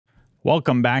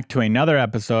Welcome back to another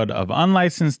episode of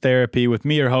Unlicensed Therapy with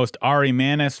me, your host, Ari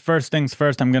Mannis. First things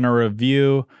first, I'm going to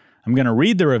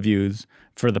read the reviews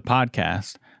for the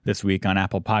podcast this week on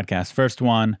Apple Podcasts. First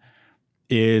one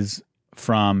is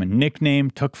from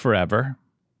Nickname Took Forever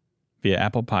via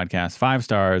Apple Podcasts, 5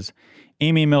 stars.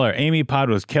 Amy Miller, Amy Pod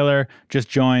was killer. Just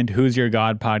joined Who's Your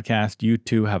God podcast. You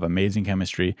two have amazing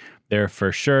chemistry. There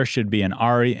for sure should be an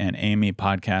Ari and Amy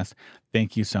podcast.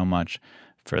 Thank you so much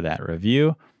for that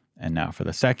review. And now for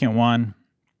the second one.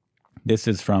 This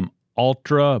is from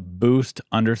Ultra Boost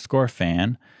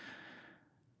 _fan.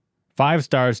 5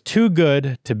 stars, too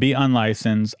good to be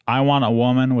unlicensed. I want a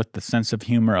woman with the sense of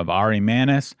humor of Ari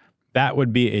Mannis. That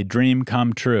would be a dream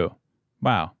come true.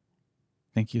 Wow.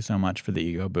 Thank you so much for the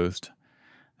ego boost.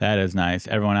 That is nice.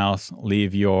 Everyone else,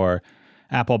 leave your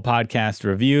Apple Podcast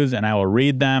reviews and I will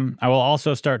read them. I will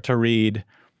also start to read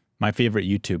my favorite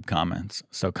YouTube comments.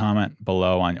 So comment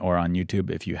below on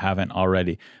YouTube if you haven't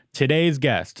already. Today's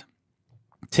guest,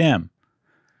 Tim.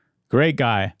 Great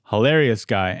guy, hilarious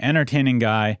guy, entertaining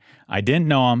guy. I didn't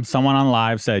know him. Someone on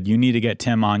live said, you need to get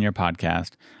Tim on your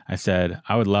podcast. I said,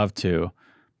 I would love to,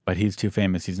 but he's too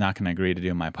famous. He's not going to agree to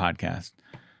do my podcast.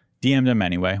 DM'd him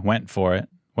anyway, went for it,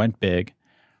 went big.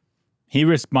 He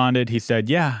responded. He said,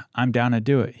 yeah, I'm down to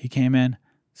do it. He came in,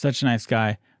 such a nice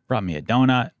guy, brought me a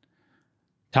donut,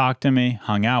 talked to me,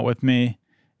 hung out with me.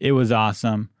 It was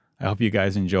awesome. I hope you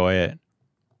guys enjoy it.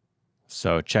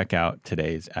 So check out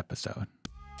today's episode.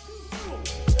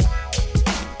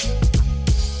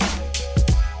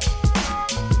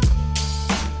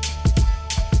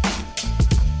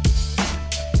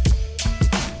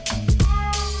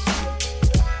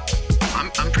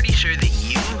 I'm pretty sure that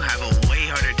you have a way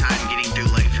harder time getting through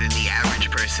life than the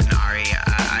average person, Ari.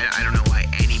 I don't know why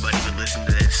anybody would listen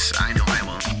to this. I know I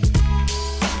won't.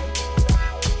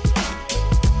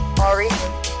 Ari,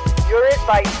 your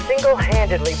advice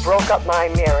single-handedly broke up my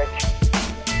marriage.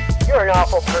 You're an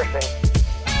awful person.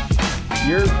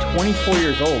 You're 24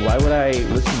 years old. Why would I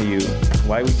listen to you?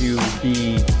 Why would you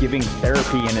be giving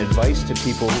therapy and advice to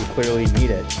people who clearly need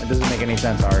it? It doesn't make any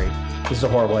sense, Ari. This is a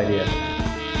horrible idea.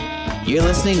 You're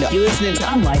listening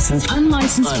to Unlicensed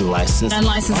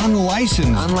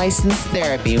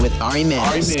Therapy with Ari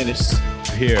Mannis.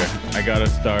 Here, I gotta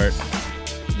start,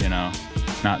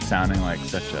 not sounding like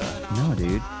such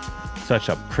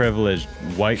a privileged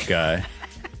white guy.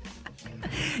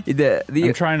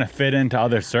 I'm trying to fit into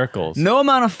other circles. No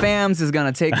amount of fams is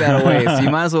going to take that away, so you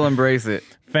might as well embrace it.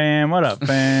 Fam, what up,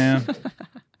 fam?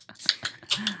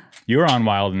 You were on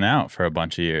Wild 'N Out for a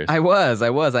bunch of years. I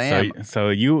am. So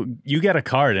you get a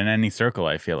card in any circle,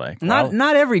 I feel like.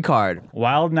 Not every card.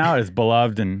 Wild 'N Out is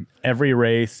beloved in every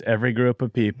race, every group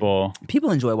of people. People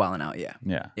enjoy Wild 'N Out, yeah.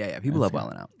 Yeah. People love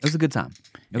Wild 'N Out. It was a good time.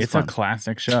 It's fun. a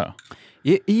classic show.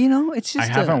 It's just...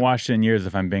 I haven't watched it in years,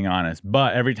 if I'm being honest.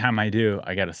 But every time I do,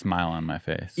 I get a smile on my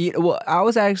face. I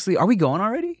was actually... Are we going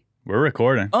already? We're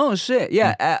recording. Oh, shit.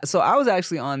 Yeah. So I was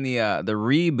actually on the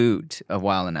reboot of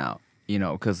Wild 'N Out,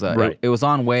 because right. it was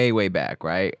on way, way back,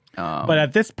 right? But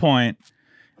at this point,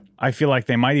 I feel like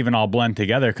they might even all blend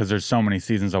together because there's so many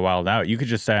seasons of Wild Out. You could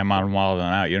just say I'm on Wild 'N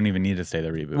Out. You don't even need to say the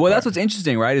reboot. Well, that's what's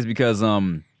interesting, right? Is because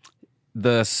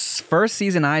the first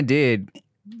season I did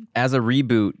as a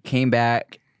reboot came out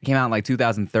in like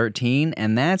 2013,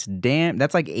 and that's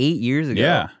like 8 years ago.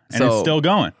 Yeah, and it's still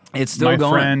going. It's still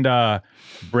going. My friend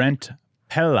Brent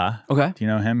Pella. Okay. Do you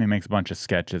know him? He makes a bunch of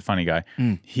sketches. Funny guy.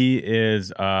 He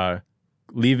is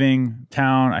leaving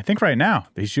town, I think right now.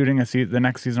 He's shooting the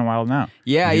next season of Wild 'N Out.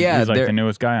 Yeah, He's like the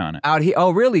newest guy on it. Out here.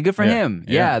 Oh, really? Good for him.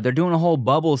 Yeah. Yeah, they're doing a whole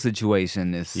bubble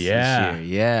situation this year.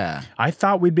 Yeah. I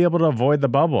thought we'd be able to avoid the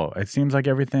bubble. It seems like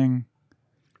everything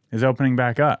is opening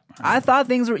back up. I thought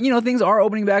things are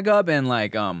opening back up, and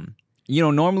like,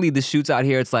 normally the shoots out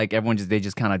here, it's like they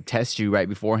just kind of test you right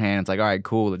beforehand. It's like, all right,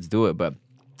 cool, let's do it. But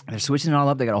they're switching it all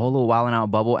up. They got a whole little Wild 'N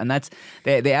Out bubble, and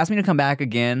they asked me to come back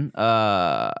again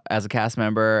as a cast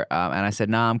member, and I said,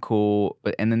 nah, I'm cool.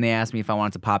 And then they asked me if I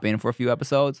wanted to pop in for a few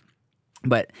episodes.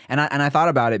 But I thought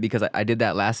about it because I did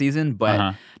that last season.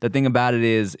 But the thing about it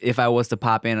is, if I was to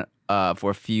pop in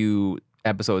for a few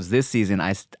episodes this season,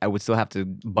 I would still have to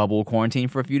bubble quarantine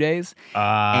for a few days.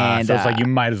 So it's like you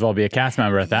might as well be a cast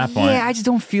member at that point. Yeah, I just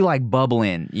don't feel like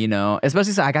bubbling,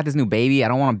 Especially so I got this new baby. I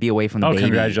don't want to be away from the baby.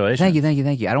 Congratulations.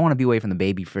 Thank you. I don't want to be away from the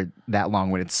baby for that long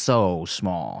when it's so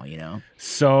small,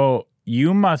 So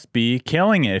you must be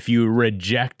killing it if you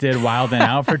rejected Wild 'N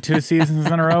Out for 2 seasons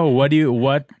in a row. What do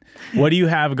you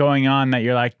have going on that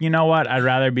you're like, you know what? I'd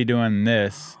rather be doing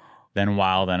this than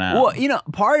wilding out. Well, you know,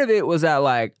 part of it was that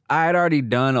like I had already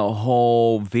done a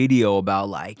whole video about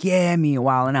like, yeah, me and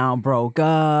Wild 'N Out broke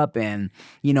up, and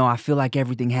you know, I feel like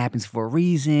everything happens for a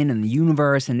reason, and the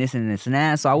universe, and this and this and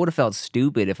that. So I would have felt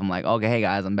stupid if I'm like, okay, hey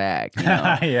guys, I'm back. You know,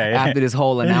 after this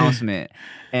whole announcement,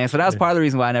 and so that was part of the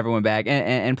reason why I never went back.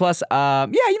 And plus, yeah,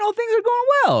 you know, things are going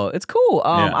well. It's cool.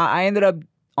 I ended up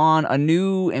on a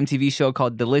new MTV show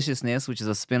called Deliciousness, which is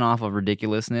a spinoff of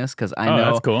Ridiculousness, because I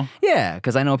know that's cool. Yeah,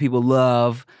 because I know people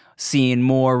love seeing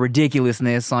more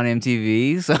ridiculousness on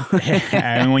MTV. So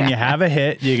and when you have a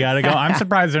hit, you gotta go. I'm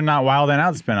surprised they're not Wild 'N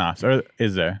Out spinoffs, or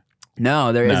is there?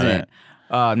 No, there isn't.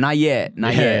 Not yet.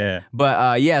 Not yet. Yeah.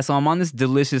 But yeah, so I'm on this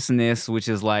Deliciousness, which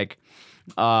is like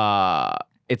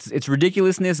it's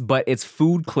ridiculousness, but it's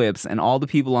food clips, and all the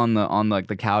people on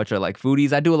the couch are like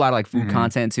foodies. I do a lot of like food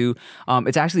content too.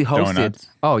 It's actually hosted. Donuts.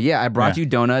 Oh yeah, I brought you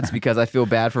donuts because I feel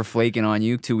bad for flaking on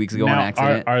you 2 weeks ago on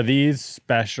accident. Are these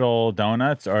special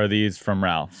donuts, or are these from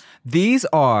Ralph's? These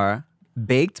are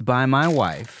baked by my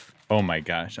wife. Oh my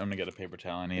gosh, I'm gonna get a paper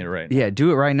towel. I need it right now. Yeah,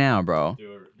 do it right now, bro.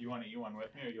 You want to eat one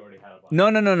with me, or you already had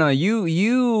one? No.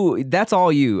 You. That's all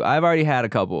you. I've already had a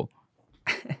couple.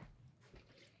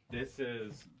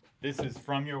 This is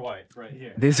from your wife right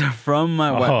here. These are from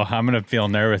my wife. Oh, I'm gonna feel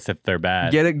nervous if they're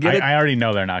bad. Get it. I already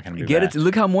know they're not gonna be Get bad. it.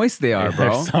 Look how moist they are,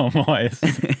 bro. They're so moist.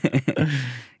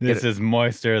 This is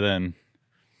moister than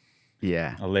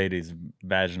a lady's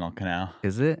vaginal canal.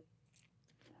 Is it?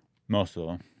 Most of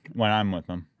them. When I'm with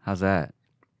them. How's that?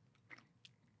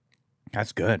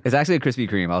 That's good. It's actually a Krispy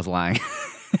Kreme. I was lying.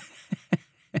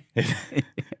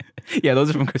 Yeah, those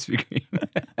are from Krispy Kreme.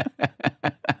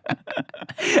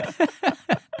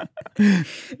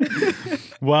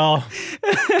 Well,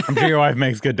 I'm sure your wife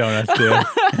makes good donuts too.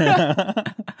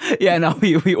 Yeah, no,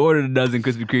 we ordered a dozen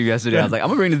Krispy Kreme yesterday. I was like, I'm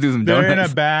gonna bring this dude some donuts. They're in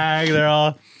a bag. They're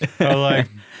all like,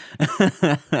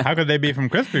 how could they be from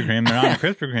Krispy Kreme? They're not in a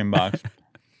Krispy Kreme box.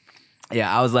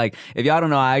 Yeah, I was like, if y'all don't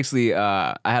know, I actually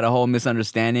I had a whole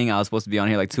misunderstanding. I was supposed to be on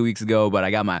here like 2 weeks ago, but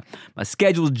I got my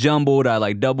schedules jumbled. I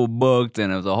like double booked,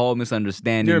 and it was a whole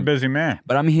misunderstanding. You're a busy man.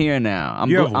 But I'm here now.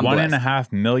 You have I'm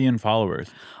 1.5 million followers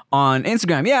on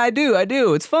Instagram. Yeah, I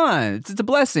do. It's fun. It's a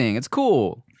blessing. It's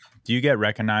cool. Do you get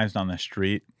recognized on the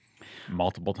street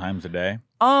multiple times a day?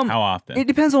 How often? It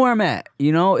depends on where I'm at.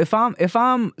 You know, if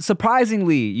I'm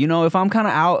surprisingly, you know, if I'm kind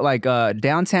of out like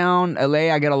downtown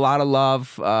LA, I get a lot of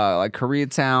love. Like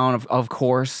Koreatown, of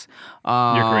course.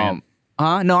 You're Korean.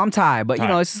 No, I'm Thai, but Thai. you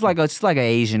know, it's just like an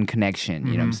Asian connection.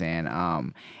 You know what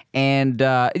I'm saying? And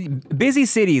busy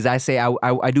cities, I say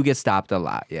I do get stopped a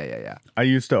lot. Yeah. I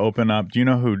used to open up. Do you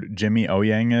know who Jimmy O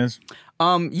Yang is?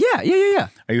 Yeah.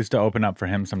 I used to open up for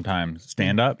him sometimes,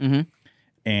 stand up,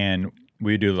 and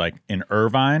we do like in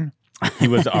Irvine. He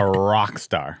was a rock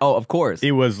star. Oh, of course.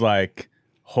 It was like,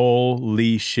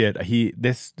 holy shit.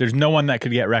 There's no one that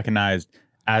could get recognized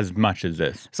as much as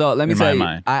this. So let me tell you,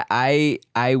 mind.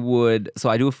 I would.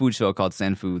 So I do a food show called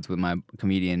Send Foods with my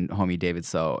comedian homie David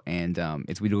So, and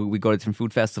we go to different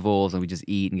food festivals and we just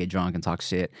eat and get drunk and talk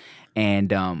shit.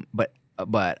 And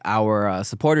but our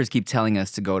supporters keep telling us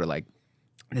to go to like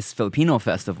this Filipino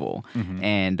festival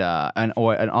and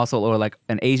also like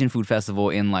an Asian food festival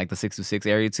in like the 626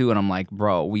 area too. And I'm like,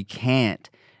 bro, we can't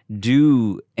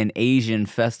do an Asian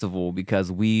festival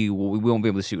because we won't be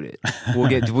able to shoot it.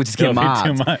 We'll just get mobbed.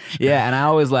 Too much. Yeah, and I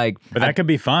always like, but that could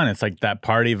be fun. It's like that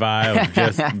party vibe of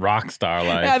just rock star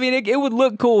life. Yeah, I mean, it would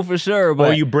look cool for sure.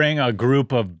 But you bring a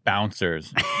group of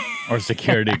bouncers or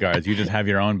security guards. You just have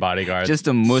your own bodyguards just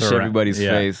to mush everybody's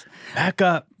face. Back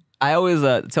up. I always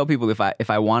tell people if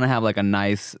I want to have like a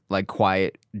nice like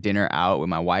quiet dinner out with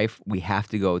my wife, we have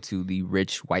to go to the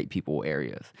rich white people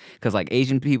areas because like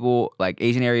Asian people, like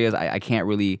Asian areas, I can't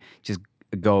really just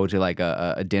go to like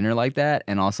a dinner like that.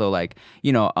 And also like,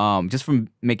 you know, just from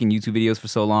making YouTube videos for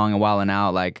so long and Wild 'N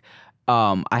Out, like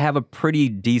I have a pretty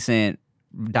decent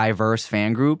diverse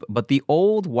fan group, but the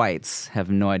old whites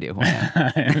have no idea who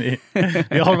I am.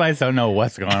 The old whites don't know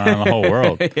what's going on in the whole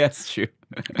world. Yeah, that's true.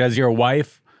 Does your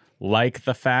wife like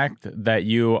the fact that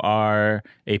you are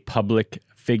a public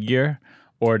figure,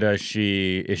 or is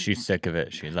she sick of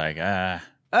it? She's like,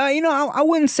 You know, I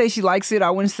wouldn't say she likes it.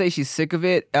 I wouldn't say she's sick of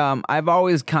it. I've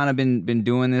always kind of been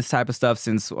doing this type of stuff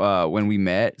since when we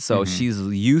met. So she's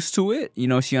used to it. You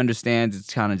know, she understands.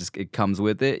 It's kind of just, it comes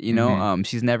with it. You know,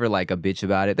 she's never like a bitch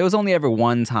about it. There was only ever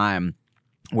one time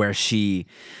where she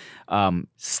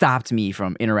stopped me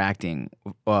from interacting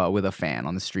with a fan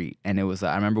on the street. And it was,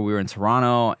 I remember we were in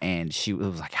Toronto, and it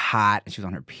was like hot, and she was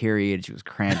on her period, she was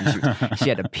cramping, she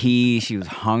had to pee, she was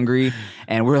hungry,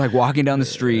 and we were like walking down the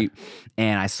street,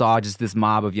 and I saw just this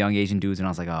mob of young Asian dudes, and I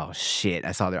was like, oh shit.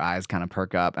 I saw their eyes kind of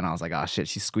perk up, and I was like, oh shit.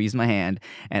 She squeezed my hand,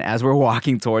 and as we're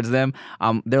walking towards them,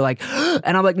 they're like,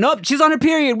 and I'm like, nope, she's on her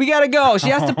period, we gotta go, she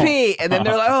has to pee. And then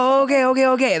they're like, oh,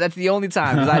 okay. That's the only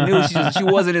time, because I knew she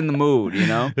wasn't in the mood, you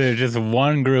know? There's just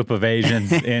one group of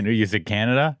Asians in, you said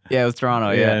Canada? Yeah, it was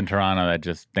Toronto, yeah. In Toronto that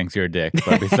just thinks you're a dick.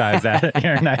 But besides that,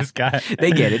 you're a nice guy.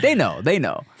 They get it. They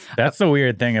know. That's the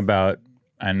weird thing about,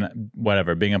 and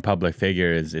whatever, being a public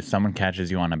figure is if someone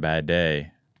catches you on a bad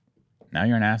day, now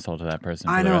you're an asshole to that person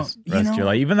for the rest of your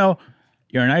life. Even though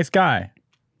you're a nice guy,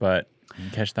 but you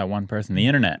catch that one person, the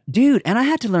internet. Dude, and I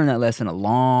had to learn that lesson a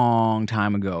long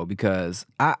time ago, because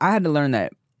I had to learn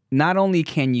that not only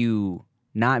can you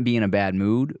not be in a bad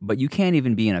mood, but you can't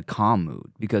even be in a calm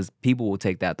mood, because people will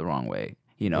take that the wrong way.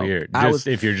 You know, weird.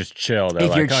 If you're just chill, they're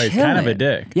like, oh, he's chilling, kind of a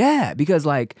dick. Yeah, because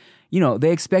like, you know,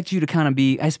 they expect you to kind of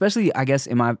be, especially I guess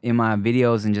in my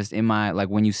videos and just in my, like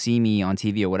when you see me on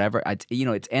TV or whatever,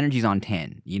 it's energy's on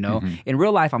 10, you know? Mm-hmm. In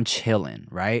real life, I'm chilling,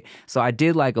 right? So I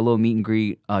did like a little meet and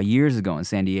greet years ago in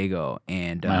San Diego.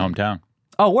 And my hometown.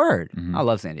 Oh, word. Mm-hmm. I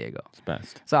love San Diego. It's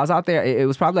best. So I was out there. It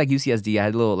was probably like UCSD. I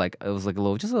had a little, like, it was like a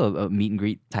little, just a meet and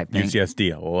greet type thing.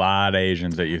 UCSD, a lot of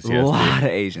Asians at UCSD. A lot of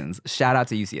Asians. Shout out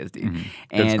to UCSD.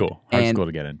 Mm-hmm. Good school. Hard school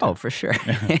to get into. Oh, for sure.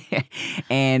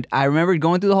 And I remember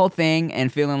going through the whole thing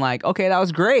and feeling like, okay, that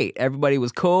was great. Everybody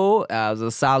was cool. It was a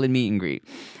solid meet and greet.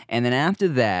 And then after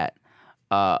that,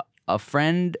 a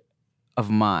friend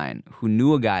of mine who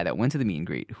knew a guy that went to the meet and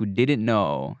greet, who didn't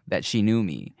know that she knew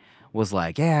me, was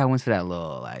like, yeah, I went to that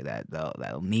little, like that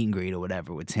little meet and greet or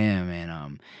whatever with Tim,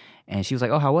 and she was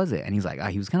like, oh, how was it? And he's like,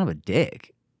 he was kind of a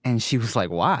dick. And she was like,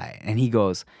 why? And he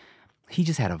goes, he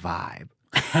just had a vibe.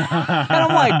 And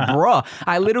I'm like, bruh,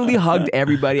 I literally hugged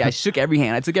everybody. I shook every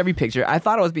hand. I took every picture. I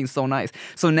thought I was being so nice.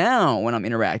 So now when I'm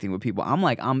interacting with people, I'm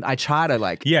like, I try to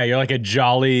like. Yeah, you're like a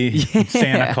jolly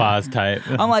Santa Claus type.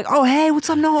 I'm like, oh, hey, what's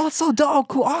up? No, it's so dope.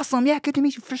 Cool. Awesome. Yeah, good to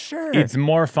meet you for sure. It's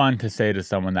more fun to say to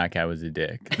someone that guy was a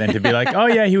dick than to be like, oh,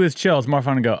 yeah, he was chill. It's more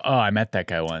fun to go, oh, I met that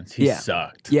guy once. He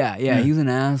sucked. Yeah, he was an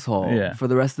asshole. Yeah. For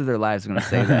the rest of their lives, they're going to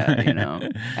say that, you know?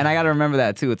 And I got to remember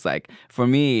that too. It's like, for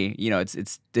me, you know,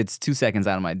 it's 2 seconds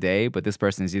out of my day, but this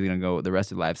person is either going to go the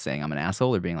rest of their life saying I'm an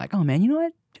asshole or being like, oh man, you know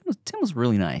what? Tim was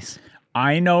really nice.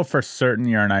 I know for certain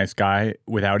you're a nice guy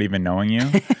without even knowing you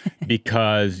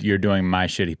because you're doing my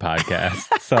shitty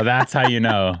podcast. So that's how you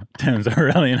know Tim's a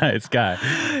really nice guy.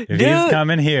 If he's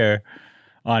coming here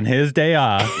on his day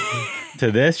off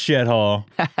to this shithole,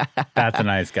 that's a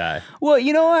nice guy. Well,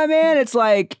 you know what, man? It's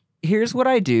like, here's what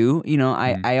I do. You know,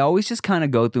 I always just kind of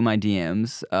go through my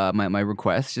DMs, my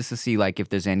requests, just to see like if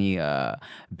there's any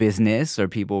business or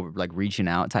people like reaching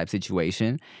out type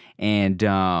situation. And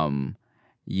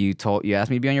you asked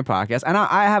me to be on your podcast, and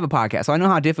I have a podcast, so I know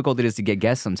how difficult it is to get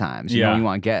guests sometimes. You know, you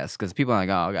want guests because people are like,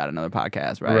 oh, I got another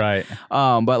podcast, right? Right.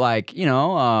 But like, you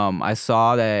know, I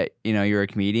saw that, you know, you're a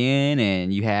comedian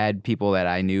and you had people that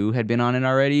I knew had been on it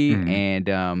already, and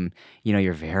you know,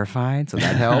 you're verified, so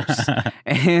that helps.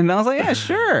 And I was like, yeah,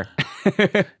 sure.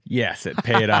 Yes, it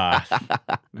paid off.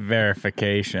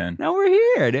 Verification. Now we're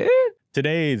here, dude.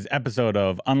 Today's episode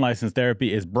of Unlicensed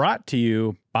Therapy is brought to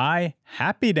you by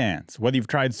Happy Dance. Whether you've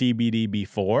tried CBD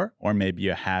before or maybe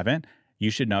you haven't, you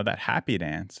should know that Happy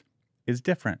Dance is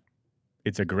different.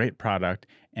 It's a great product,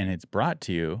 and it's brought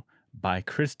to you by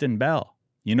Kristen Bell.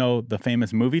 You know, the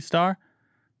famous movie star,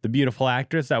 the beautiful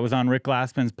actress that was on Rick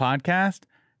Glassman's podcast?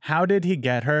 How did he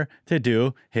get her to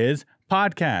do his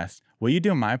podcast? Will you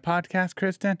do my podcast,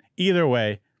 Kristen? Either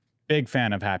way, big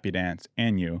fan of Happy Dance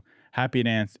and you. Happy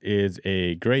Dance is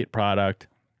a great product.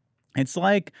 It's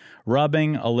like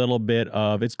rubbing a little bit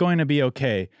of It's Going to Be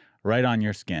Okay right on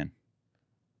your skin.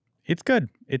 It's good.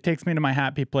 It takes me to my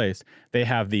happy place. They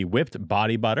have the whipped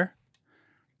body butter.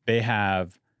 They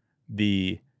have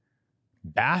the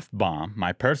bath bomb,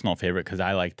 my personal favorite because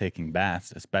I like taking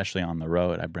baths, especially on the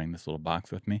road. I bring this little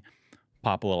box with me,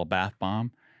 pop a little bath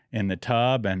bomb in the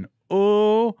tub, and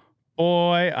oh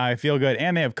boy, I feel good.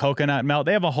 And they have coconut milk.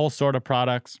 They have a whole sort of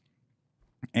products.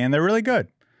 And they're really good.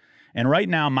 And right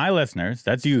now, my listeners,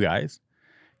 that's you guys,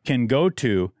 can go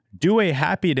to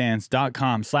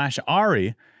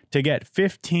doahappydance.com/Ari to get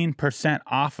 15%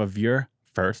 off of your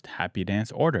first Happy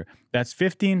Dance order. That's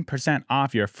 15%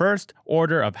 off your first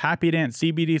order of Happy Dance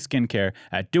CBD skincare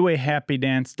at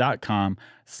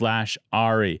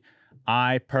doahappydance.com/Ari.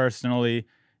 I personally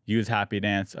use Happy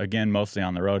Dance, again, mostly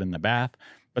on the road in the bath.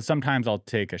 But sometimes I'll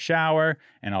take a shower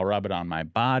and I'll rub it on my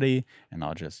body and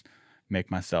I'll just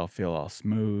make myself feel all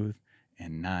smooth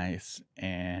and nice.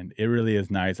 And it really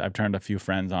is nice. I've turned a few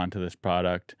friends onto this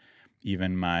product.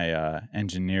 Even my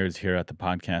engineers here at the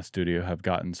podcast studio have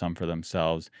gotten some for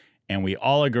themselves. And we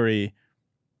all agree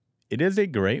it is a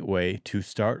great way to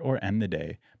start or end the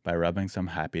day by rubbing some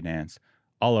Happy Dance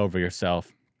all over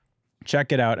yourself.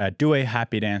 Check it out at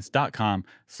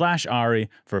doahappydance.com/Ari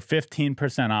for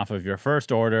 15% off of your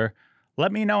first order.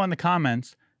 Let me know in the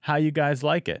comments how you guys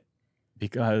like it,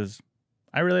 because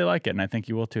I really like it and I think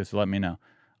you will too. So let me know.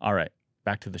 All right,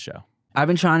 back to the show. I've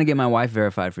been trying to get my wife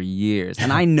verified for years,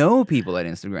 and I know people at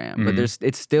Instagram, but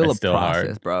it's still a process,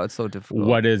 hard. bro. It's so difficult.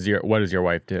 What does your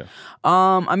wife do?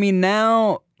 I mean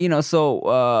now,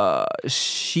 so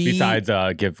she Besides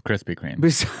give Krispy Kreme.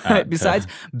 Besides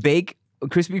bake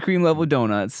Krispy Kreme level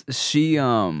donuts, she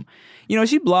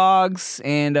she blogs,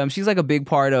 and she's like a big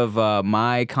part of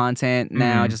my content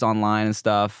now, just online and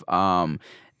stuff.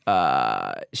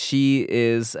 She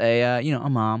is a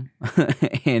mom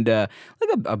and like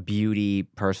a beauty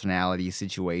personality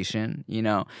situation.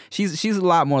 She's a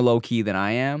lot more low key than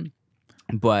I am,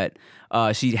 but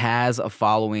she has a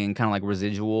following, kind of like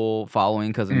residual following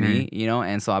because of me,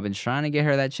 and so I've been trying to get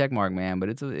her that check mark, man. But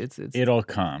it's it'll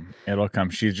come.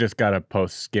 She's just got to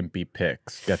post skimpy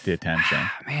pics, get the attention.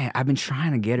 Man, I've been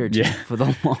trying to get her to for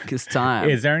the longest time.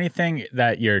 Is there anything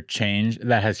that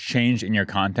has changed in your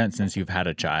content since you've had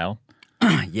a child?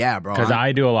 Yeah, bro. Because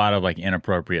I do a lot of like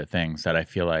inappropriate things that I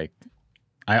feel like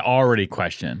I already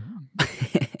question.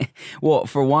 Well,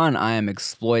 for one, I am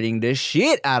exploiting the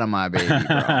shit out of my baby,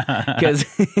 bro. Because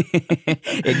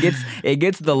it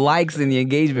gets the likes and the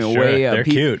engagement way up. They're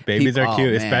cute. Babies are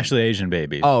cute, man. Especially Asian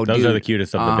babies. Oh, those dude, are the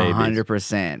cutest of the babies.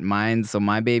 100%. So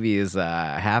my baby is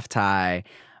half Thai,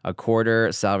 a quarter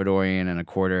Salvadorian, and a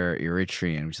quarter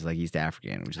Eritrean, which is like East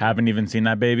African. Haven't even seen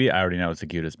that baby. I already know it's the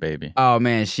cutest baby. Oh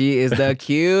man, she is the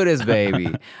cutest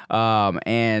baby. So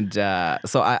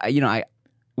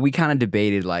we kind of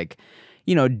debated like,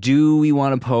 do we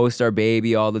want to post our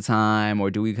baby all the time, or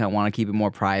do we kind of want to keep it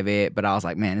more private? But I was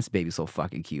like, man, this baby's so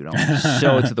fucking cute. I want to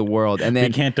show it to the world. And then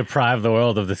you can't deprive the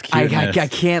world of this cuteness. I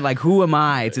can't. Like, who am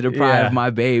I to deprive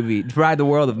deprive the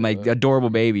world of my adorable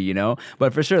baby?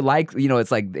 But for sure,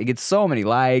 it's like it gets so many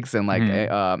likes and like,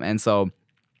 and so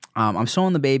I'm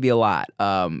showing the baby a lot.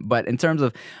 But in terms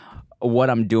of what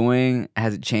I'm doing,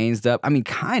 has it changed up? I mean,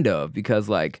 kind of, because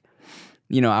like,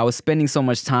 I was spending so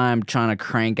much time trying to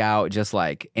crank out just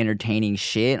like entertaining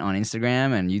shit on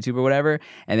Instagram and YouTube or whatever.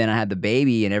 And then I had the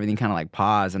baby and everything kind of like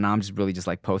paused. And now I'm just really just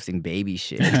like posting baby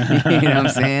shit. You know what I'm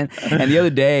saying? And the other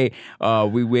day,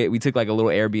 we took like a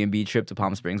little Airbnb trip to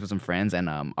Palm Springs with some friends. And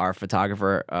our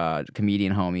photographer,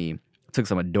 comedian homie, took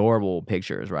some adorable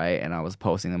pictures, right? And I was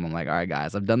posting them. I'm like, all right,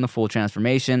 guys, I've done the full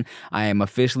transformation. I am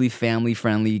officially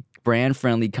family-friendly,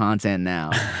 brand-friendly content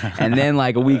now. And then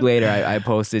like a week later, I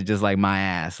posted just like my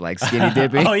ass, like skinny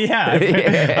dipping. Oh,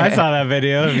 yeah. I saw that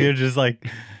video of you just like,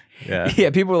 yeah.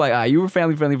 Yeah, people were like, you were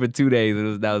family-friendly for 2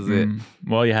 days. That was it.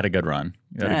 Well, you had a good run.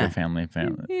 You had a good family.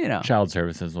 Child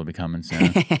services will be coming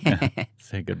soon.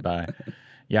 Say goodbye.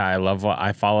 Yeah, I love what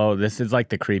I follow. This is like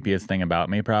the creepiest thing about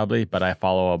me probably, but I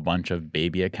follow a bunch of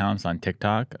baby accounts on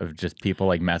TikTok of just people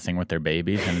like messing with their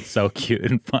babies, and it's so cute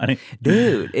and funny.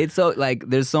 Dude, it's so like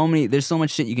there's so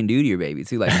much shit you can do to your baby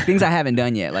too. Like things I haven't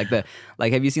done yet. Like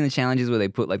have you seen the challenges where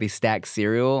they stack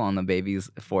cereal on the baby's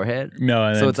forehead?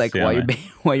 No, so it's like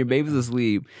while your baby's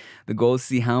asleep, the goal is to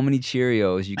see how many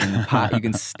Cheerios you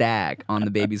can stack on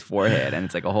the baby's forehead, and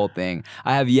it's like a whole thing.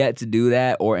 I have yet to do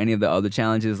that or any of the other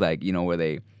challenges, like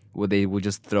where they will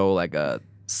just throw like a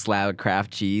slab of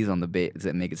Kraft cheese on the baby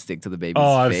to make it stick to the baby's face.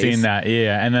 Oh, I've seen that.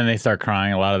 Yeah, and then they start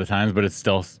crying a lot of the times, but it's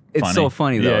still funny. It's so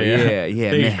funny though.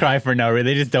 Yeah. They just cry for no reason.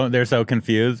 They just don't. They're so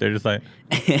confused. They're just like.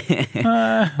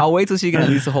 I'll wait till she can at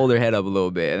least hold her head up a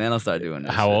little bit, and then I'll start doing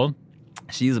this. How old?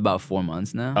 She's about 4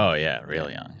 months now. Oh yeah,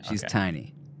 real young. She's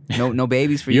tiny. No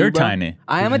babies for you. You're bro? tiny.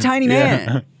 I am a tiny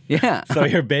man. Yeah. So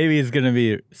your baby is gonna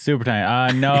be super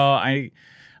tiny. No,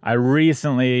 I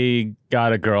recently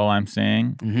got a girl I'm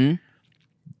seeing,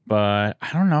 but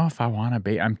I don't know if I want a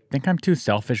baby. I think I'm too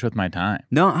selfish with my time.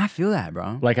 No, I feel that,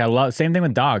 bro. Like same thing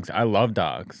with dogs. I love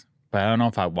dogs, but I don't know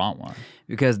if I want one.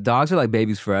 Because dogs are like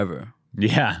babies forever.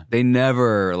 Yeah. They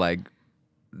never like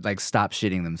stop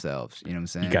shitting themselves. You know what I'm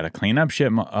saying? You got to clean up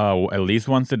shit at least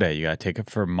once a day. You got to take it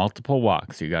for multiple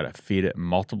walks. You got to feed it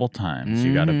multiple times.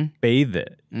 You got to bathe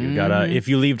it. You got to, if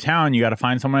you leave town, you got to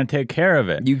find someone to take care of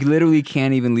it. You literally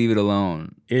can't even leave it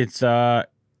alone. It's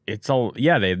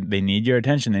they need your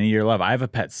attention. They need your love. I have a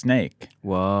pet snake.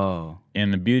 Whoa.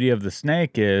 And the beauty of the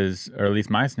snake is, or at least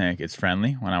my snake, it's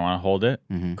friendly when I want to hold it.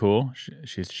 Cool.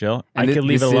 She's chill. And I could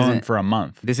leave it alone for a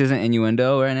month. This isn't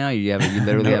innuendo right now? You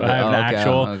literally have I have an okay,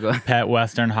 actual pet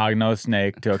Western hognose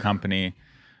snake to accompany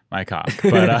my cock.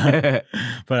 But I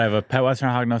have a pet Western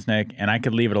hognose snake, and I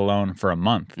could leave it alone for a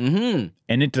month. And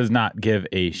it does not give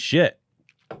a shit.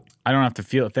 I don't have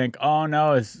to think, oh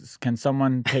no, can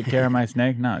someone take care of my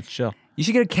snake? No, it's chill. You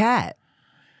should get a cat.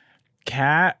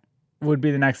 Cat would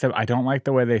be the next step. I don't like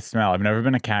the way they smell. I've never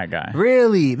been a cat guy.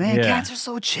 Really? Man, cats are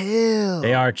so chill.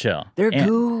 They are chill. They're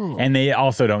cool. And they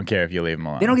also don't care if you leave them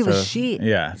alone. They don't give a shit.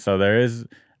 Yeah, so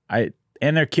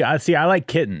and they're cute. I like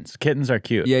kittens. Kittens are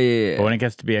cute. Yeah. But when it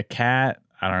gets to be a cat,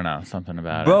 I don't know, something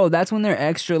about it. Bro, that's when they're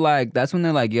extra that's when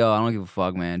they're like, yo, I don't give a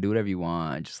fuck, man. Do whatever you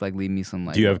want. Just like leave me some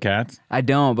like. Do you have cats? I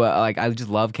don't, but like I just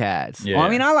love cats. Yeah. Well, I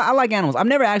mean, I like animals. I've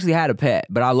never actually had a pet,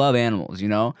 but I love animals, you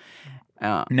know?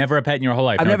 Never a pet in your whole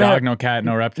life? I've no never dog, had no cat,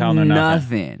 no reptile, no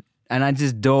nothing? And I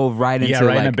just dove right into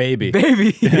in a baby.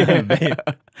 Baby. Baby.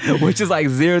 Which is like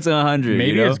 0 to 100.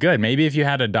 Maybe you know? it's good. Maybe if you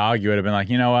had a dog, you would have been like,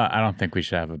 you know what? I don't think we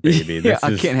should have a baby.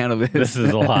 I can't handle this. This is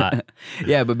a lot.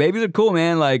 Yeah, but babies are cool,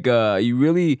 man. Like,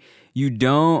 you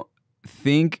don't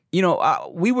think,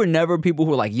 we were never people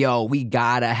who were like, yo, we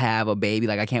gotta have a baby.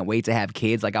 Like, I can't wait to have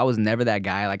kids. Like, I was never that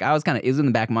guy. Like, I was it was in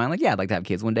the back of my mind, like, yeah, I'd like to have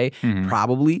kids one day,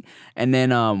 probably. And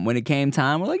then when it came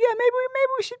time, we're like, yeah, maybe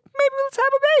let's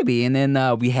have a baby. And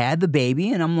then we had the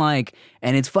baby, and I'm like,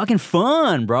 and it's fucking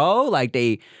fun, bro. Like,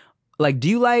 do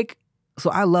you like,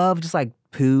 so I love just like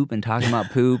poop and talking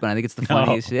about poop, and I think it's the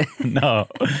funniest shit. No.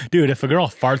 Dude, if a girl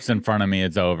farts in front of me,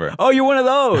 it's over. Oh, you're one of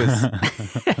those.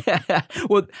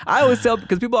 Well, I always tell,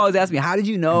 because people always ask me, how did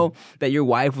you know that your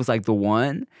wife was like the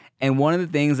one? And one of the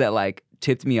things that like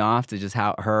tipped me off to just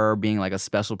how her being like a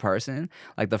special person,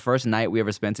 like the first night we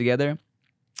ever spent together,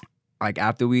 like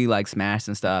after we like smashed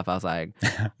and stuff, I was like,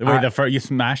 wait, you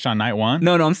smashed on night one?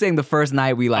 No, I'm saying the first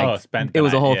night we like spent it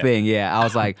was night, a whole thing. Yeah, I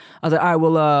was like, all right,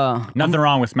 well, nothing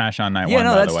wrong with smash on night one. Yeah,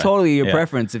 no, by that's the way. totally your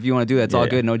preference. If you want to do that, it's all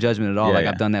Yeah. good, no judgment at all. Like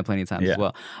I've done that plenty of times as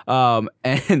well.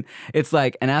 And it's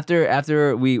like, and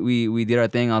after we did our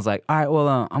thing, I was like, all right,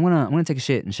 well, I'm gonna take a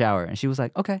shit and shower, and she was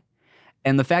like, okay.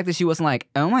 And the fact that she wasn't like,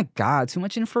 oh my god, too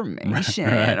much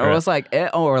information, or was like,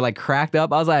 or like cracked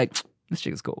up, I was like, this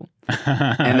chick is cool.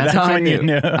 And that's how I knew. You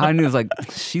knew. I knew it was like,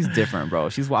 she's different, bro.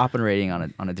 She's operating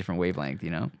on a different wavelength, you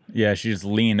know? Yeah, she just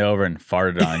leaned over and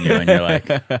farted on you, and you're like,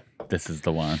 this is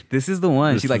the one. This is the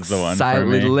one. This She like is the one for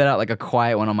silently me. lit out like a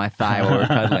quiet one on my thigh while we were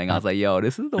cuddling. I was like, yo,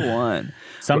 this is the one.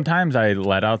 Sometimes I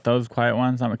let out those quiet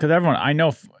ones because everyone, I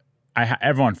know,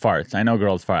 everyone farts. I know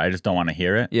girls fart. I just don't want to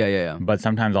hear it. Yeah. But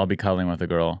sometimes I'll be cuddling with a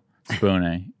girl,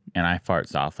 spooning, and I fart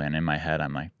softly, and in my head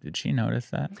I'm like, did she notice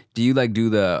that? Do you like do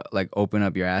the like open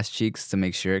up your ass cheeks to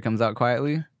make sure it comes out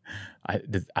quietly? I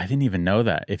didn't even know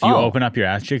that. If you open up your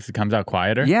ass cheeks, it comes out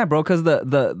quieter? Yeah, bro, because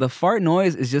the fart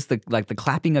noise is just the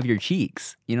clapping of your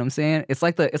cheeks. You know what I'm saying? It's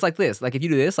like this. Like if you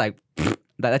do this, like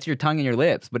that's your tongue and your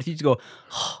lips. But if you just go,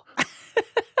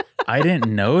 I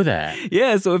didn't know that.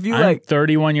 yeah. So if you I'm like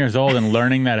 31 years old and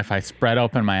learning that if I spread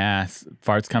open my ass,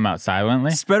 farts come out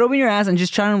silently. spread open your ass and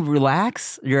just try to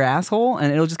relax your asshole,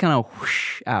 and it'll just kind of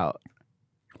whoosh out.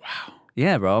 Wow.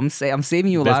 Yeah, bro. I'm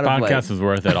saving you a This lot of podcast is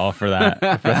worth it all for that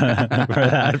for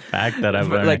that fact that I've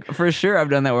learned. like for sure I've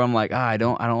done that where I'm like, I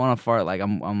don't want to fart, like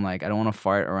I'm like I don't want to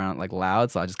fart around like loud,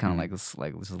 so I just kind of like just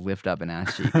lift up an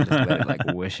ass cheek and just let it like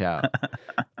whoosh out.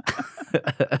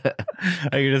 I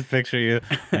can just picture you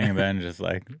laying there and just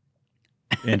like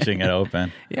inching it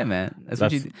open. Yeah, man. That's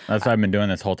what you do. That's what I've been doing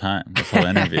this whole time, this whole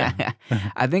interview.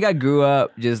 I think I grew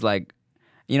up just like,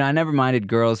 I never minded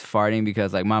girls farting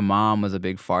because like my mom was a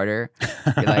big farter.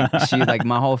 Like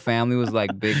my whole family was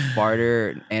like big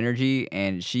farter energy,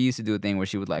 and she used to do a thing where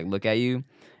she would like look at you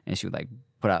and she would like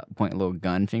point a little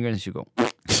gun fingers and she'd go.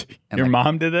 And Your like,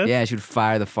 mom did this? Yeah, she would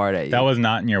fire the fart at you. That was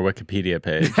not in your Wikipedia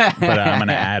page, but I'm going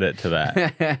to add it to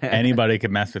that. Anybody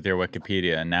could mess with your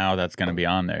Wikipedia, and now that's going to be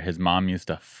on there. His mom used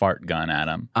to fart gun at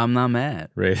him. I'm not mad.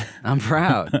 Right? I'm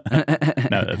proud.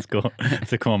 No, that's cool.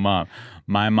 It's a cool mom.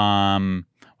 My mom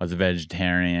was a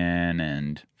vegetarian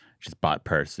and just bought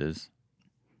purses.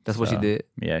 That's what she did?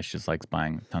 Yeah, she just likes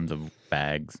buying tons of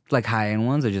bags. Like high-end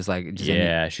ones or just like...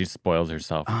 Yeah, she spoils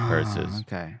herself with purses.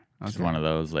 Okay. She's one of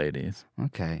those ladies.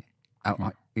 Okay.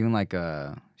 Even like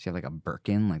she had like a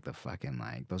Birkin, like the fucking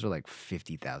like those are like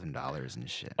 $50,000 and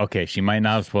shit. Okay, she might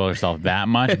not have spoiled herself that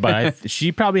much, but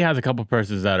she probably has a couple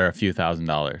purses that are a few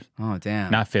 $1,000s. Oh damn!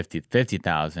 Not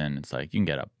 50,000. It's like you can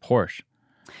get a Porsche.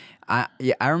 I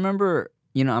remember.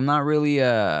 I'm not really.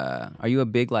 Are you a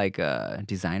big like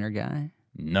designer guy?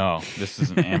 No, this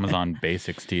is an Amazon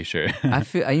Basics t-shirt. I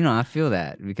feel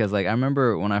that because like I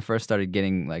remember when I first started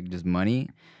getting like just money,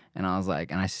 and I was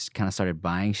like, and I kind of started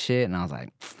buying shit, and I was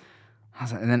like,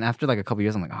 and then after like a couple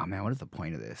years, I'm like, oh man, what is the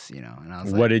point of this? You know? And I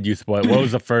was like, What did you spoil? What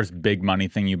was the first big money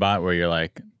thing you bought where you're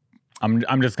like,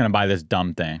 I'm just gonna buy this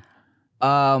dumb thing?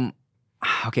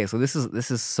 Okay, so this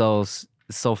is so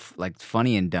like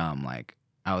funny and dumb. Like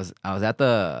I was at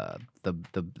the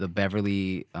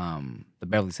Beverly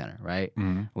Center, right,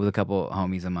 with a couple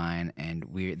homies of mine, and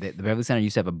the Beverly Center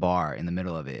used to have a bar in the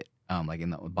middle of it, like in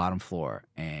the bottom floor,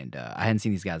 and I hadn't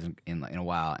seen these guys in a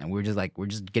while, and we're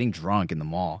just getting drunk in the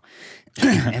mall,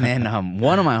 and then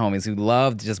one of my homies who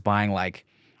loved just buying like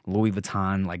Louis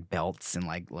Vuitton like belts and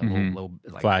like little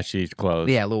like Flashy clothes.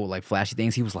 yeah, little like flashy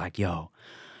things. He's like, yo,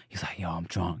 I'm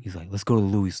drunk. He's like, let's go to the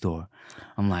Louis store.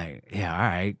 I'm like, yeah, all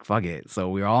right, fuck it. So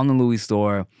we were all in the Louis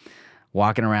store,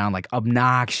 walking around like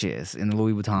obnoxious in the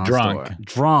Louis Vuitton store.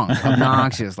 Drunk,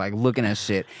 obnoxious, like looking at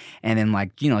shit. And then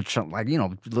like,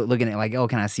 looking at like, oh,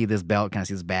 can I see this belt? Can I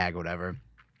see this bag or whatever?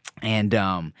 And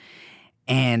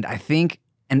I think,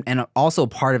 and also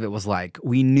part of it was like,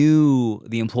 we knew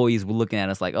the employees were looking at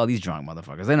us like, oh, these drunk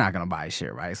motherfuckers, they're not gonna buy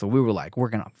shit, right? So we were like, we're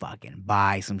gonna fucking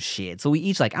buy some shit. So we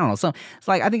each like, I don't know, it's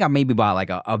like, I think I maybe bought like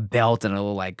a belt and a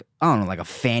little like, I don't know, like a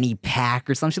fanny pack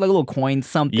or something, like a little coin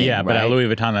something. Yeah, but right? at Louis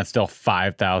Vuitton, that's still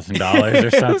 $5,000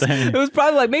 or something. It was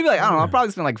probably like, maybe like, I don't know, I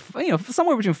probably spent like,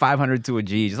 somewhere between 500 to a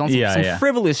G, just on some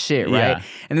frivolous shit, right? Yeah.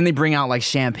 And then they bring out like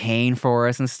champagne for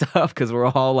us and stuff because we're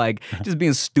all like just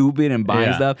being stupid and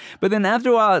buying stuff. But then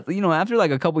after a while, after like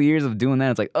a couple years of doing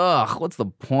that, it's like, ugh, what's the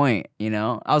point?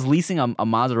 I was leasing a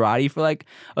Maserati for like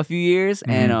a few years,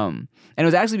 and it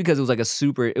was actually because it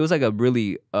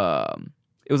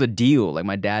was a deal. Like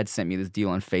my dad sent me this deal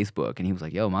on Facebook, and he was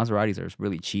like, yo, Maseratis are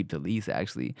really cheap to lease,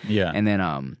 actually. Yeah. And then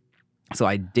so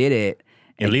I did it.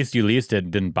 At least you leased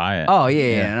it, didn't buy it. Oh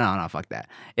yeah. No, fuck that.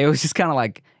 It was just kind of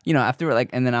like, after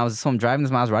like, and then I'm driving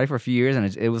this Maserati for a few years,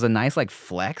 and it was a nice like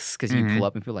flex because you pull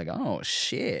up and feel like, oh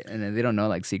shit, and then they don't know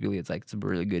like secretly it's like it's a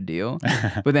really good deal.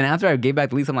 But then after I gave back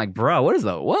the lease, I'm like, bro,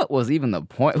 what was even the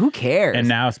point? Who cares? And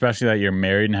now, especially that you're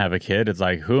married and have a kid, it's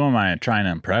like, who am I trying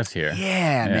to impress here?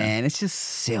 Yeah, man, it's just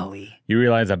silly. You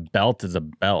realize a belt is a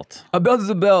belt. A belt is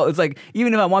a belt. It's like,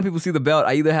 even if I want people to see the belt,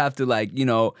 I either have to like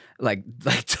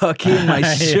tuck in my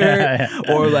shirt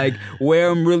or like wear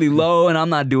them really low, and I'm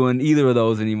not doing either of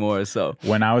those anymore. So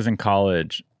when I was in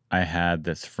college, I had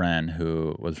this friend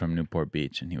who was from Newport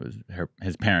Beach, and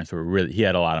his parents were he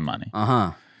had a lot of money.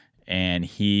 And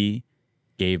he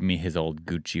gave me his old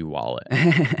Gucci wallet.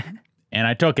 And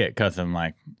I took it because I'm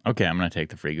like, okay, I'm going to take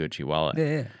the free Gucci wallet.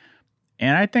 Yeah.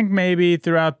 And I think maybe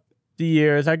throughout the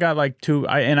years, I got like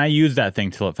I used that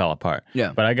thing till it fell apart.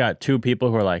 Yeah. But I got two people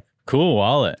who were like, cool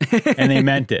wallet. And they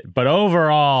meant it. But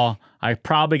overall, I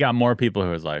probably got more people who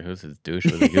was like, who's this douche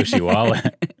with a Gucci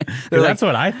wallet? That's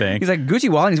what I think. He's like, Gucci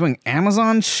wallet, and he's wearing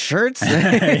Amazon shirts?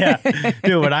 Yeah.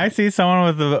 Dude, when I see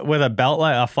someone with a belt,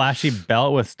 like a flashy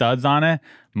belt with studs on it,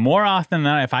 more often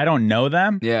than not, if I don't know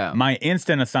them, my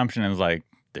instant assumption is like,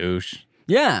 douche.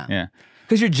 Yeah. Yeah.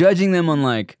 Because you're judging them on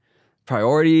like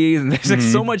priorities, and there's like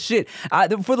so much shit.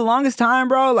 For the longest time,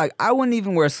 bro, like I wouldn't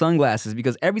even wear sunglasses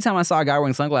because every time I saw a guy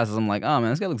wearing sunglasses, I'm like, oh man,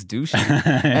 this guy looks douchey.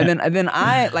 and then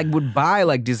I like would buy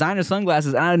like designer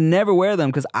sunglasses, and I'd never wear them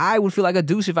because I would feel like a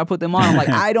douche if I put them on. I'm like,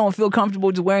 I don't feel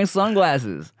comfortable just wearing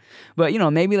sunglasses. But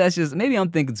maybe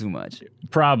I'm thinking too much.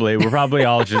 Probably. We're probably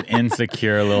all just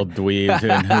insecure little dweebs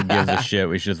who gives a shit.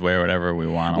 We should just wear whatever we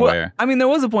want to wear. I mean, there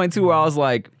was a point too where I was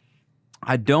like,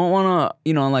 I don't want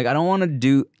to, I don't want to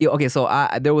do. Okay, so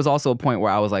there was also a point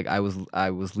where I was like, I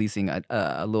was leasing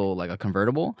a little like a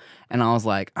convertible, and I was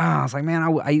like,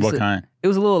 man, I used what to. Kind? It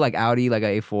was a little like Audi, like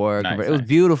a A4. Nice, It was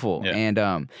beautiful, yeah.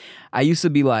 and I used to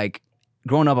be like.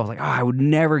 Growing up, I was like, I would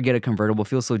never get a convertible. It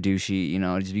feels so douchey,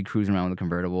 just be cruising around with a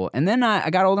convertible. And then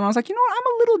I got older, and I was like, you know what? I'm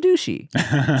a little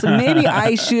douchey. So maybe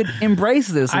I should embrace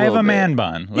this. I have a man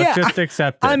bun. Let's just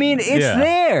accept it. I mean, it's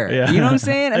there. Yeah. You know what I'm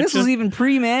saying? And this was even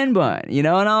pre-man bun, And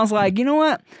I was like, you know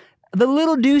what? The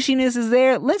little douchiness is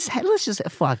there. Let's just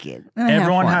fuck it.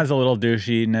 Everyone has a little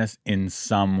douchiness in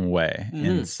some way,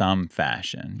 in some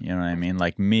fashion. You know what I mean?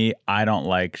 Like me, I don't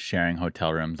like sharing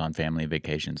hotel rooms on family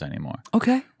vacations anymore.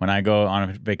 Okay. When I go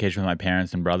on a vacation with my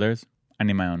parents and brothers, I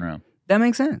need my own room. That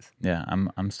makes sense. Yeah,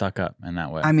 I'm stuck up in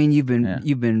that way. I mean, you've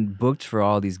been booked for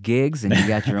all these gigs, and you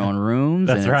got your own rooms.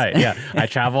 That's right. Yeah, I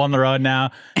travel on the road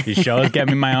now. These shows get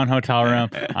me my own hotel room.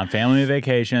 On family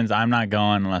vacations, I'm not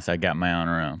going unless I get my own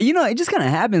room. It just kind of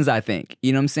happens. I think.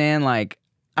 You know what I'm saying? Like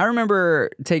I remember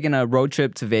taking a road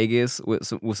trip to Vegas with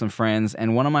some friends,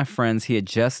 and one of my friends,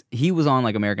 he was on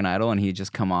like American Idol, and he had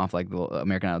just come off like the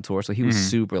American Idol tour, so he was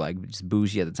super like just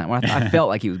bougie at the time. Well, I felt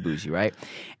like he was bougie, right?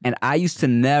 And I used to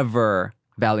never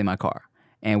valet my car.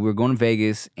 And we were going to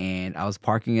Vegas, and I was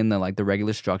parking in the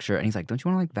regular structure, and he's like, "Don't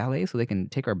you want to like valet so they can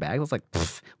take our bags?" I was like,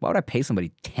 "Why would I pay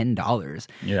somebody $10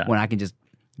 when I can just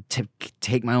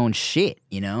take my own shit?"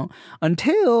 You know?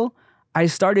 Until I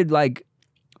started like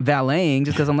valeting,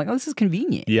 just because I'm like, "Oh, this is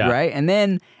convenient," right? And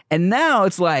now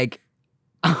it's like,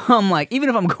 I'm like, even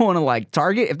if I'm going to like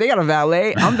Target, if they got a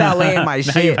valet, I'm valeting my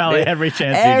shit. You valet every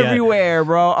chance everywhere,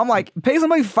 bro. I'm like, pay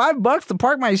somebody $5 to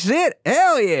park my shit?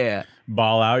 Hell yeah.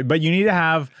 Ball out. But you need to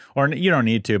have, or you don't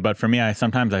need to, but for me,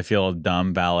 sometimes I feel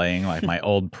dumb valeting like my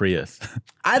old Prius.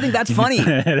 I think that's funny.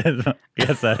 It is.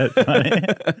 Yes, that is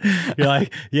funny. You're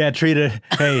like, yeah, treat it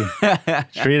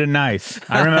nice.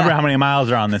 I remember how many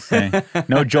miles are on this thing.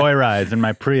 No joyrides in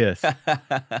my Prius.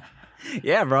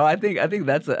 Yeah, bro. I think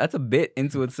that's a bit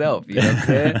into itself. You know what I'm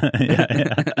saying?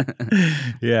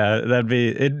 Yeah,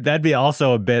 that'd be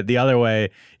also a bit the other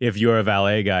way if you're a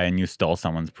valet guy and you stole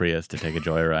someone's Prius to take a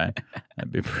joyride.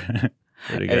 That'd be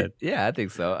pretty good. Yeah, I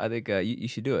think so. I think you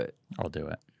should do it. I'll do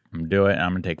it. I'm gonna do it, and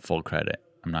I'm gonna take full credit.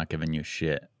 I'm not giving you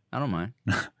shit. I don't mind.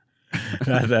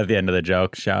 That's at the end of the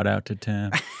joke. Shout out to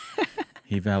Tim.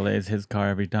 He valets his car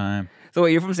every time. So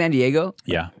wait, you're from San Diego?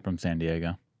 Yeah, from San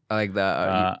Diego. I like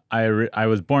that. I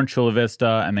was born Chula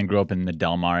Vista and then grew up in the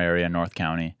Del Mar area, North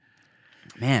County.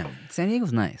 Man, San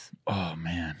Diego's nice. Oh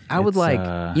man, I would like,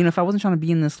 if I wasn't trying to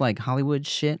be in this like Hollywood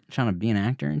shit, trying to be an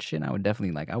actor and shit, I would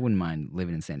definitely I wouldn't mind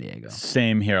living in San Diego.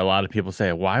 Same here. A lot of people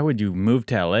say, why would you move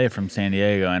to LA from San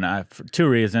Diego? And for 2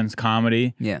 reasons: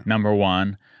 comedy, number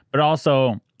one, but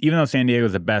also even though San Diego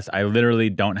is the best, I literally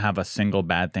don't have a single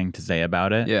bad thing to say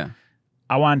about it. Yeah,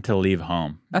 I wanted to leave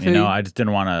home. I just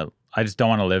didn't want to. I just don't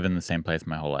want to live in the same place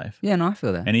my whole life. Yeah, no, I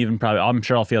feel that. And even probably, I'm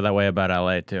sure I'll feel that way about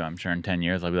LA too. I'm sure in 10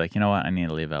 years, I'll be like, you know what? I need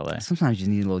to leave LA. Sometimes you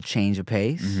need a little change of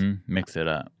pace. Mix it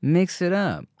up. Mix it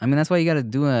up. I mean, that's why you got to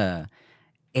do a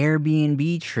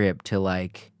Airbnb trip to I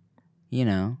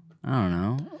don't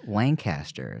know,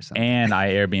 Lancaster or something. And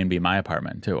I Airbnb my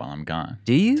apartment too while I'm gone.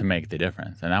 Do you? To make the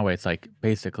difference. And that way it's like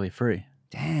basically free.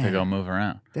 Damn. To go move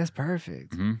around. That's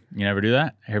perfect. You never do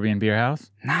that? Airbnb your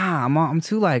house? Nah, I'm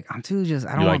too just,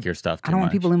 I don't like your stuff too I don't much.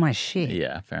 want people in my shit.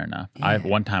 Yeah, fair enough. Yeah.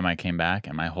 One time I came back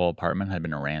and my whole apartment had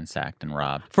been ransacked and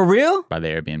robbed. For real? By the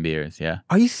Airbnbers, yeah.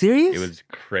 Are you serious? It was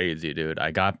crazy, dude.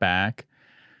 I got back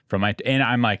from and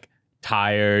I'm like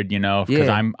tired, because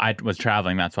I was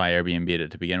traveling. That's why I Airbnb'd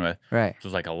it to begin with. Right. It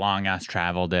was like a long ass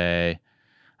travel day.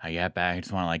 I get back, I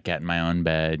just want to get in my own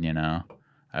bed,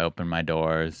 I open my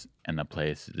doors and the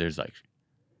place, there's like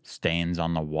stains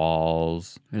on the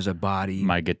walls. There's a body.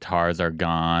 My guitars are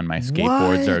gone. My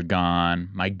skateboards are gone.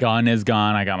 My gun is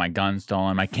gone. I got my gun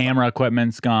stolen. My camera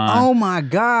equipment's gone. Oh my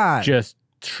God. Just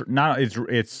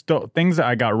it's still things that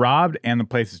I got robbed and the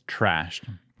place is trashed.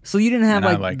 So you didn't have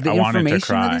the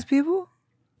information of these people?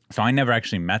 So I never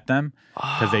actually met them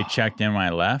because they checked in when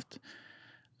I left.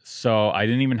 So I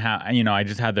didn't even have, I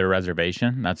just had their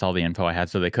reservation. That's all the info I had.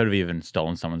 So they could have even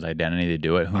stolen someone's identity to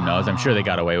do it. Who knows? I'm sure they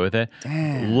got away with it.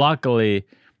 Damn. Luckily,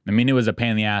 it was a pain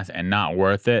in the ass and not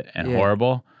worth it and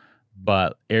horrible.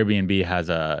 But Airbnb has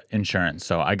insurance.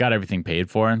 So I got everything paid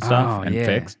for and stuff and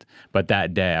fixed. But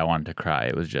that day I wanted to cry.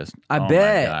 It was just, bet.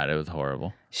 My God, it was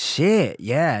horrible. Shit,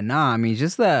 yeah, nah. I mean,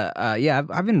 just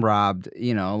I've been robbed,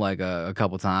 a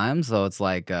couple times. So it's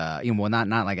like,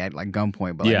 not like at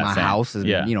gunpoint, but my house is,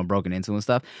 broken into and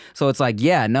stuff. So it's like,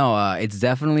 it's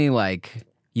definitely like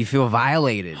you feel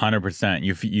violated.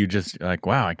 100%. You just like,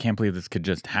 wow, I can't believe this could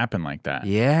just happen like that.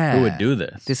 Yeah, who would do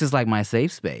this? This is like my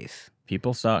safe space.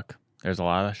 People suck. There's a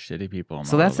lot of shitty people in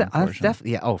the world, that's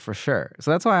definitely, for sure. So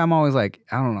that's why I'm always like,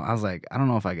 I don't know. I was like, I don't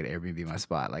know if I could Airbnb my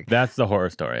spot. Like, that's the horror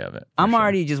story of it. I'm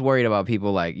already just worried about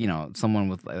people someone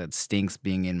with that stinks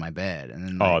being in my bed. And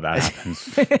then that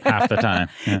happens half the time.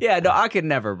 Yeah, no, I could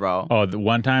never, bro. Oh, the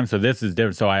one time. So this is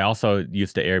different. So I also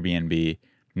used to Airbnb,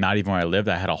 not even where I lived.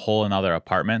 I had a whole another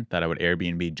apartment that I would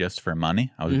Airbnb just for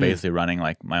money. I was basically running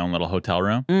like my own little hotel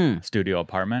room, studio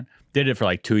apartment. Did it for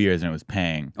like 2 years and it was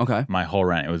paying my whole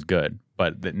rent. It was good.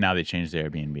 But now they changed the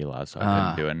Airbnb laws, so I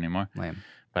couldn't do it anymore. Lame.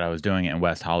 But I was doing it in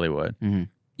West Hollywood.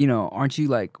 Aren't you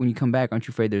like, when you come back, aren't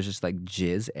you afraid there's just like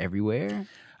jizz everywhere?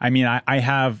 I mean, I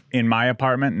have in my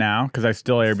apartment now, because I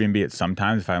still Airbnb it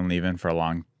sometimes if I'm leaving for a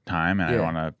long time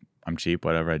and I'm cheap,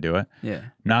 whatever, I do it. Yeah.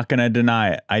 Not going to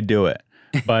deny it. I do it.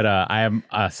 But I have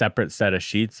a separate set of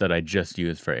sheets that I just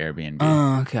use for Airbnb.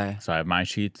 Oh, okay. So I have my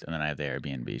sheets and then I have the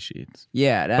Airbnb sheets.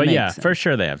 Yeah, that makes sense. For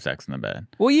sure they have sex in the bed.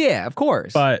 Well, yeah, of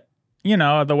course. But you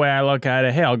know, the way I look at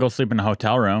it, hey, I'll go sleep in a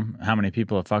hotel room. How many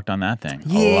people have fucked on that thing?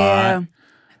 Yeah, a lot.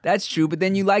 that's true. But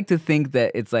then you like to think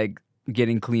that it's like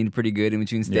getting cleaned pretty good in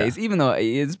between stays, even though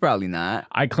it's probably not.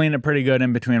 I clean it pretty good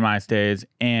in between my stays,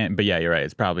 but yeah, you're right.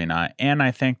 It's probably not. And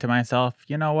I think to myself,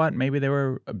 you know what? Maybe they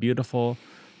were beautiful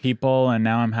people, and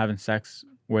now I'm having sex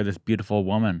where this beautiful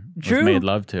woman was made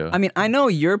love to. I mean, I know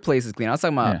your place is clean. I was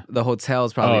talking about the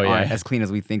hotels probably aren't as clean as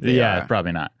we think they are. Yeah, it's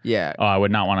probably not. Yeah. Oh, I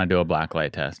would not want to do a black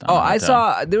light test. I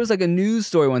saw there was like a news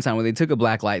story one time where they took a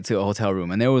black light to a hotel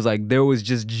room, and there was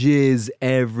just jizz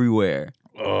everywhere.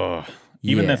 Ugh.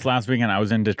 Even this last weekend, I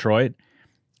was in Detroit,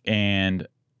 and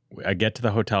I get to the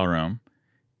hotel room,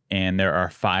 and there are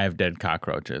 5 dead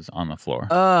cockroaches on the floor.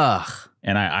 Ugh.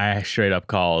 And I straight up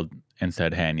called and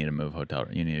said, hey, I need to move hotel.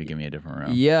 You need to give me a different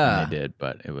room. Yeah. And they did,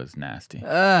 but it was nasty.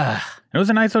 Ugh. It was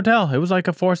a nice hotel. It was like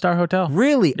a 4-star hotel.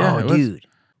 Really? Yeah, dude.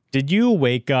 Did you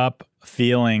wake up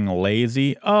feeling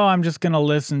lazy? Oh, I'm just going to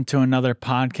listen to another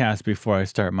podcast before I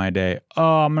start my day.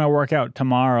 Oh, I'm going to work out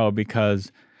tomorrow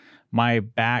because my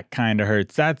back kind of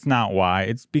hurts. That's not why.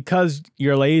 It's because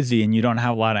you're lazy and you don't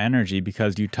have a lot of energy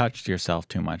because you touched yourself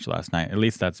too much last night. At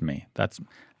least that's me.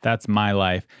 That's my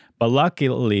life. But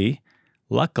luckily,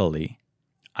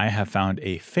 I have found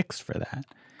a fix for that.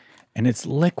 And it's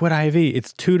Liquid IV.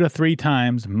 It's 2 to 3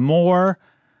 times more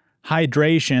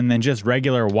hydration than just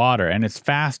regular water. And it's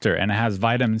faster and it has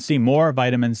vitamin C, more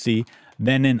vitamin C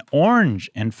than an orange,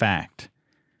 in fact.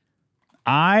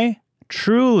 I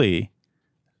truly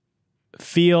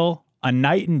feel a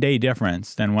night and day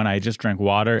difference than when I just drink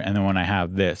water and then when I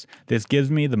have this. This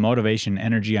gives me the motivation,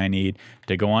 energy I need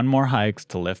to go on more hikes,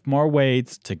 to lift more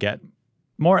weights, to get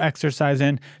more exercise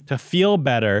in, to feel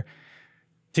better,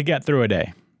 to get through a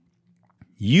day.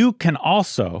 You can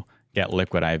also get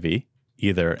Liquid IV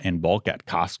either in bulk at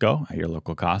Costco, at your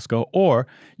local Costco, or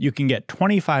you can get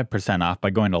 25% off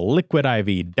by going to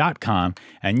liquidiv.com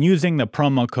and using the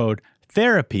promo code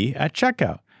THERAPY at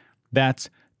checkout.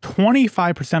 That's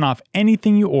 25% off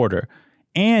anything you order,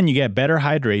 and you get better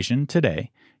hydration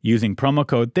today using promo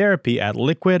code THERAPY at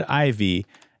liquidiv.com.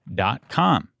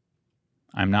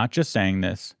 I'm not just saying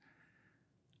this.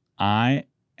 I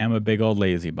am a big old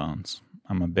lazy bones.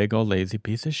 I'm a big old lazy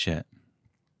piece of shit.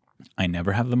 I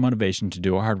never have the motivation to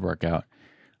do a hard workout.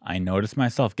 I notice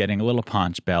myself getting a little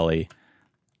paunch belly.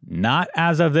 Not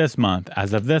as of this month.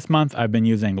 As of this month, I've been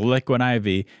using Liquid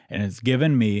IV, and it's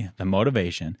given me the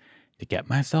motivation to get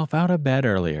myself out of bed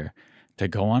earlier, to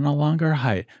go on a longer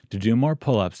hike, to do more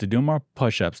pull-ups, to do more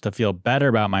push-ups, to feel better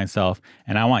about myself.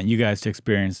 And I want you guys to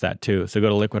experience that too. So go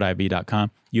to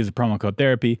liquidiv.com, use the promo code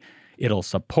THERAPY. It'll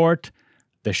support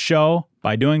the show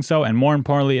by doing so. And more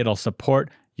importantly, it'll support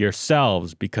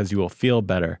yourselves because you will feel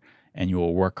better and you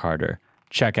will work harder.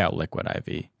 Check out Liquid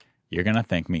IV. You're going to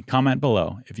thank me. Comment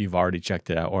below if you've already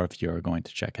checked it out or if you're going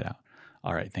to check it out.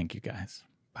 All right. Thank you guys.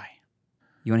 Bye.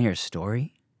 You want to hear a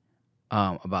story?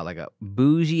 About like a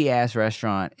bougie ass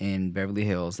restaurant in Beverly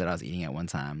Hills that I was eating at one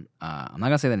time. I'm not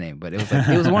gonna say the name, but it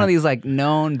was one of these like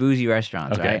known bougie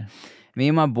restaurants, right? Me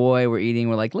and my boy were eating.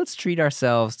 We're like, let's treat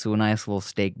ourselves to a nice little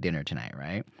steak dinner tonight,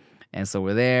 right? And so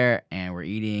we're there and we're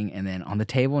eating, and then on the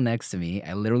table next to me,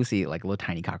 I literally see like a little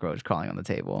tiny cockroach crawling on the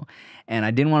table, and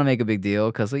I didn't want to make a big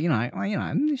deal because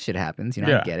shit happens,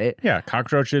 I get it. Yeah,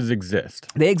 cockroaches exist.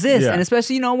 They exist, and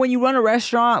especially when you run a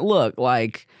restaurant, look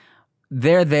like.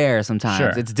 They're there sometimes.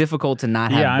 Sure. It's difficult to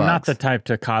not have bugs. I'm not bugs. the type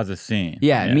to cause a scene.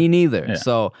 Yeah, me neither. Yeah.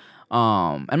 So,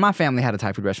 and my family had a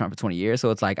Thai food restaurant for 20 years, so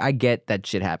it's like I get that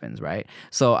shit happens, right?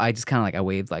 So I just kind of I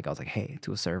waved I was like, hey,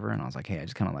 to a server, and I was like, hey, I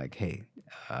just kind of hey,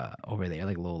 over there,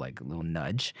 like a little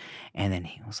nudge, and then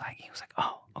he was like,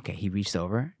 oh, okay. He reached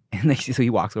over, and so he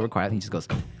walks over quietly, and he just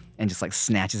goes. And just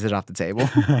snatches it off the table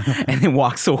and then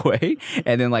walks away.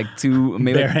 And then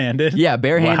barehanded? Yeah,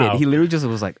 barehanded. Wow. He literally just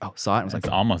was saw it and was It's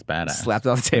almost badass. Slapped it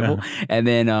off the table. Yeah. And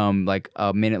then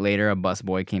a minute later, a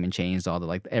busboy came and changed all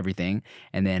the everything.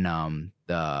 And then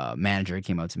the manager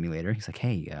came up to me later. He's like,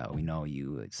 hey, we know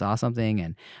you saw something,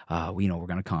 and we're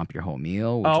gonna comp your whole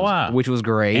meal. Which was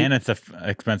great. And it's an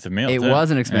expensive meal. It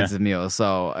was an expensive meal.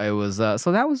 So it was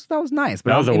so that was nice.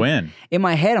 But that was a win. In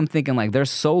my head, I'm thinking they're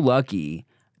so lucky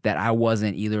that I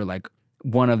wasn't either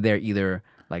one of their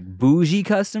bougie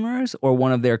customers or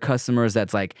one of their customers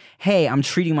that's hey, I'm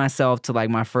treating myself to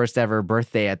my first ever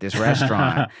birthday at this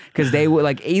restaurant. Because they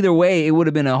would either way, it would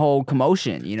have been a whole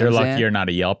commotion. They're lucky you're not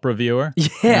a Yelp reviewer.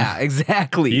 Yeah,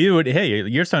 exactly. Hey,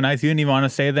 you're so nice. You didn't even want to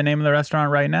say the name of the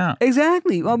restaurant right now.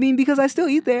 Exactly. Well, I mean, because I still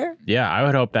eat there. Yeah, I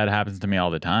would hope that happens to me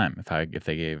all the time. If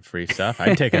they gave free stuff,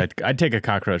 I'd take a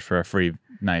cockroach for a free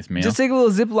nice meal. Just take a little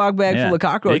Ziploc bag full of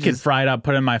cockroaches. They could fry it up,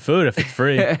 put it in my food if it's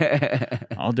free.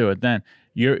 I'll do it then.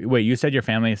 You said your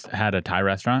family had a Thai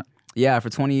restaurant? Yeah, for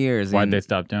 20 years. Why'd they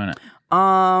stop doing it?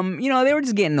 They were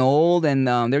just getting old and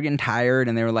they were getting tired,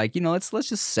 and they were like, let's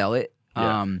just sell it.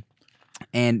 Yeah.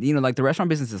 And like the restaurant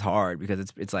business is hard because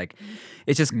it's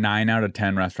just 9 out of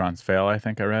 10 restaurants fail, I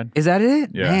think I read. Is that it?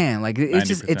 Yeah. Man, like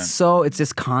it's 90%. it's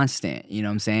just constant, you know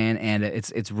what I'm saying? And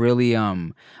it's really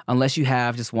unless you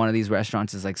have just one of these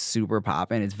restaurants is like super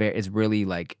popping, it's really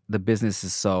like the business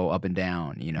is so up and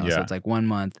down, So Yeah. it's like 1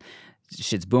 month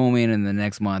shit's booming and the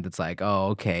next month it's like, oh,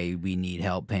 okay, we need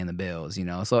help paying the bills,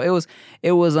 So it was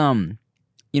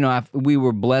we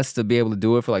were blessed to be able to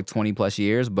do it for like 20 plus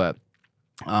years, but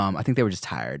I think they were just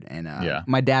tired, and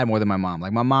my dad more than my mom.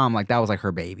 Like my mom, like that was like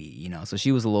her baby, So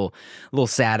she was a little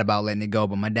sad about letting it go,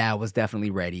 but my dad was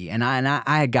definitely ready. And I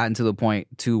had gotten to the point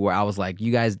too where I was like,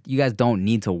 you guys don't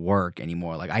need to work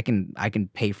anymore. Like I can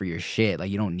pay for your shit. Like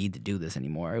you don't need to do this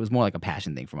anymore. It was more like a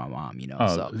passion thing for my mom,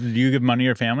 Oh, So do you give money to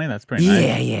your family? That's pretty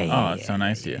nice. Yeah. Oh, it's so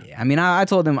nice of you. I mean, I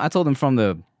told them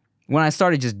from when I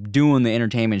started just doing the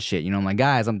entertainment shit, I'm like,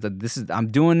 guys, I'm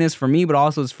doing this for me, but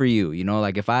also it's for you,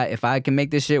 Like if I can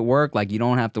make this shit work, like you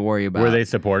don't have to worry about. Were they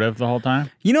supportive the whole time?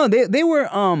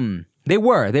 They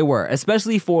were,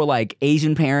 especially for like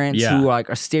Asian parents who like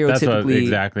are stereotypically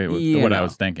exactly what I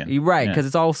was thinking. Right, because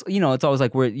it's always it's always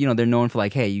like they're known for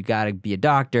like, hey, you got to be a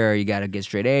doctor, you got to get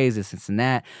straight A's, this and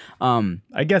that.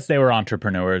 I guess they were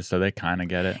entrepreneurs, so they kind of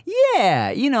get it. Yeah,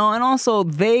 and also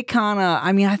they kind of,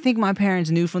 I think my parents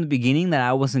knew from the beginning that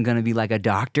I wasn't going to be like a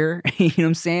doctor. You know what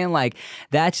I'm saying? Like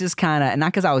that's just kind of,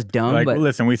 not because I was dumb, like, but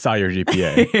listen, we saw your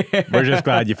GPA. We're just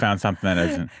glad you found something that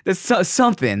isn't. That's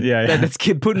something that's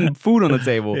putting food on the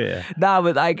table. Yeah. Nah,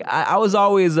 but like I was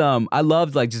always I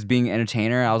loved like just being an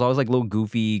entertainer. I was always like little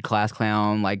goofy class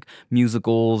clown, like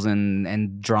musicals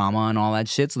and drama and all that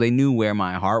shit. So they knew where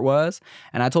my heart was.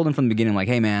 And I told them from the beginning, like,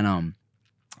 hey man,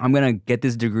 I'm gonna get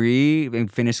this degree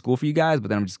and finish school for you guys, but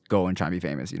then I'm just go and try and be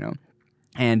famous,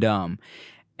 And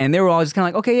they were all just kind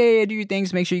of like, okay, yeah, do your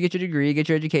things, make sure you get your degree, get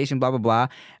your education, blah, blah, blah.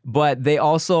 But they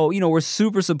also, were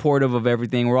super supportive of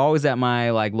everything. We're always at my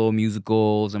like little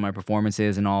musicals and my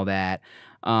performances and all that.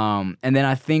 And then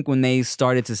I think when they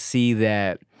started to see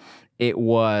that it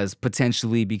was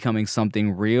potentially becoming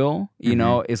something real,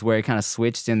 is where it kind of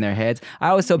switched in their heads. I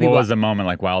always tell people— What was the moment,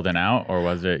 like Wild 'N Out, or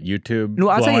was it YouTube No,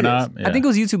 I'll tell you blowing this. up? Yeah. I think it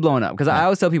was YouTube blowing up, because I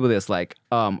always tell people this, like,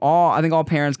 I think all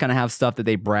parents kind of have stuff that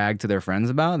they brag to their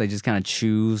friends about. They just kind of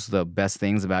choose the best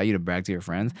things about you to brag to your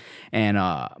friends. And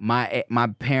my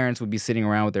parents would be sitting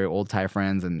around with their old Thai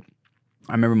friends, and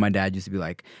I remember my dad used to be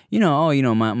like,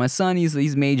 my son,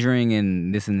 he's majoring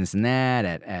in this and this and that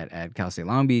at Cal State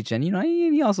Long Beach, and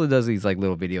he also does these like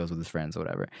little videos with his friends or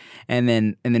whatever. And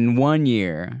then one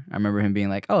year, I remember him being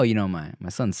like, oh, my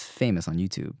son's famous on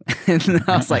YouTube. And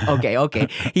I was like, okay,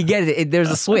 he gets it.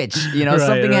 There's a switch,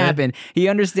 something happened. He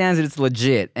understands that it's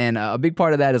legit, and a big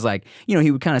part of that is like,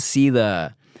 he would kind of see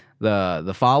the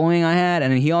following I had,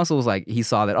 and then he also was like, he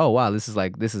saw that, oh wow, this is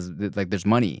like there's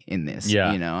money in this,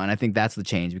 and I think that's the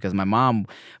change, because my mom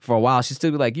for a while she'd still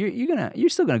be like, you're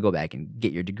still gonna go back and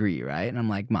get your degree, right? And I'm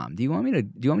like, Mom, do you want me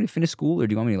to finish school, or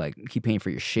do you want me to like keep paying for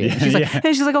your shit? And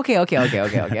she's like, okay,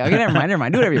 never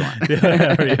mind, do whatever you want. Do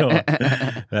whatever you want.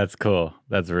 That's cool.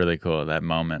 That's really cool. That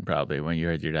moment, probably when you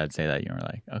heard your dad say that, you were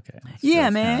like, okay, yeah,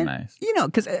 man, nice.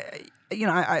 Because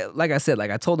I like I said,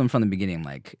 like I told him from the beginning,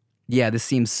 like, yeah, this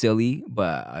seems silly,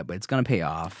 but it's gonna pay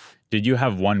off. Did you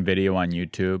have one video on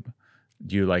YouTube?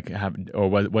 Do you like have, or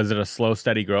was it a slow,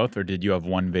 steady growth, or did you have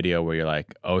one video where you're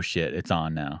like, oh shit, it's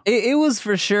on now? It was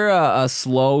for sure a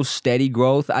slow, steady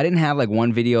growth. I didn't have like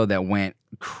one video that went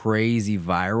crazy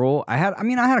viral. I had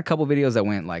a couple videos that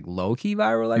went like low key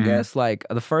viral, I guess. Like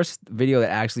the first video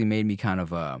that actually made me kind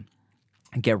of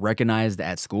get recognized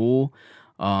at school.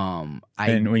 And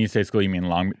when you say school, you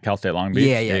mean Cal State Long Beach?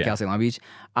 Yeah, Cal State Long Beach.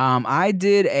 I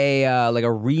did a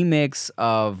remix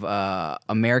of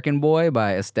American Boy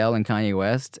by Estelle and Kanye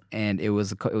West, and it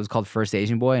was called First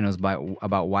Asian Boy, and it was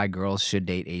about why girls should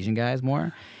date Asian guys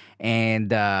more,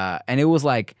 and it was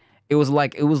like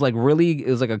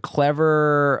a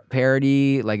clever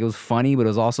parody. Like it was funny, but it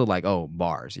was also like, oh,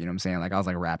 bars, you know what I'm saying? Like I was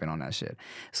like rapping on that shit.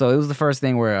 So it was the first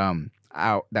thing where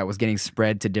that was getting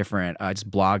spread to different just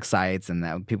blog sites, and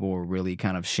that people were really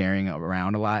kind of sharing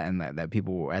around a lot, and that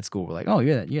people at school were like, oh,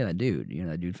 you're that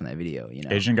dude from that video.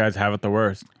 Asian guys have it the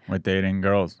worst with dating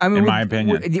girls, in my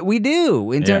opinion. We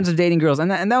do in terms of dating girls, and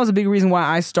that was a big reason why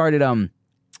I started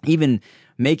even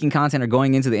making content or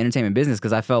going into the entertainment business,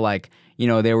 because I felt like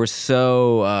they were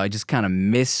so just kind of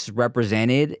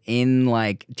misrepresented in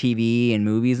like TV and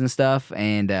movies and stuff,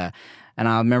 and And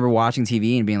I remember watching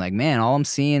TV and being like, man, all I'm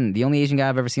seeing, the only Asian guy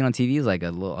I've ever seen on TV is like a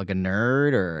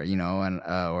nerd or a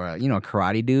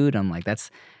karate dude. I'm like,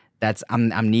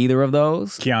 I'm neither of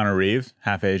those. Keanu Reeves,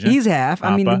 half Asian. He's half.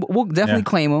 I mean, Appa. we'll definitely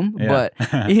claim him, Yeah.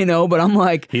 but but I'm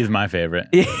like, He's my favorite.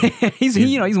 he's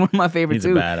one of my favorites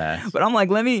He's too. a badass. But I'm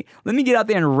like, let me get out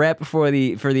there and rep for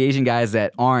the Asian guys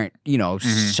that aren't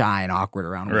shy and awkward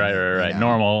around. Right. women,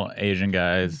 Normal Asian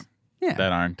guys Yeah.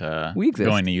 that aren't We exist.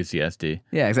 going to UCSD.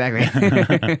 Yeah,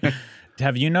 exactly.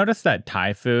 Have you noticed that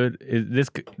Thai food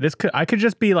I could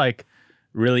just be like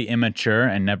really immature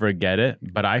and never get it,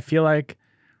 but I feel like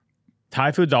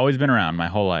Thai food's always been around my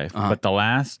whole life, but the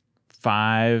last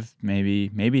 5,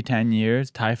 maybe 10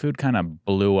 years, Thai food kind of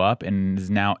blew up and is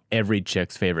now every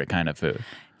chick's favorite kind of food.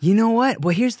 You know what?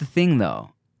 Well, here's the thing though.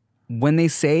 When they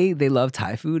say they love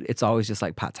Thai food, it's always just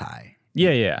like pad Thai.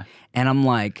 Yeah. And I'm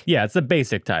like, Yeah, it's the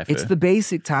basic Thai food. it's the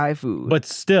basic Thai food. But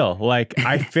still, like,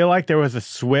 I feel like there was a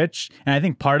switch, and I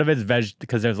think part of it's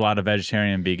because there's a lot of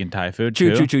vegetarian and vegan Thai food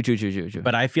too. True.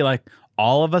 But I feel like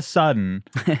all of a sudden,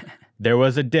 there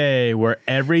was a day where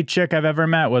every chick I've ever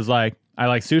met was like, I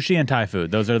like sushi and Thai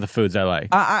food. Those are the foods I like.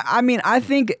 I mean, I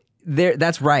think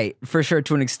that's right for sure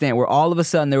to an extent. Where all of a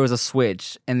sudden there was a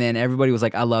switch, and then everybody was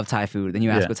like, "I love Thai food." Then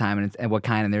you ask what time and what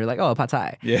kind, and they're like, "Oh, pad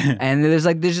Thai." Yeah. And there's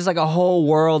just like a whole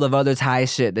world of other Thai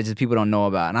shit that just people don't know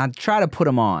about, and I try to put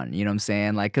them on. You know what I'm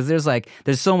saying? Like, because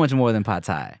there's so much more than pad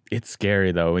Thai. It's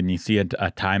scary though when you see a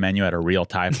Thai menu at a real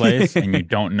Thai place and you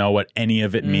don't know what any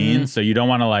of it means. So you don't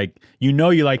want to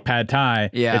you like pad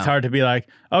Thai. Yeah. It's hard to be like,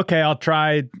 okay, I'll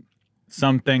try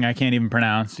something I can't even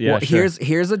pronounce. Yeah, Well, sure.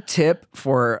 here's a tip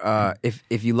for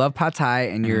if you love pad Thai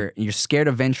and you're scared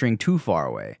of venturing too far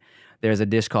away. There's a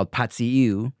dish called pad see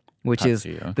ew, which is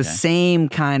the same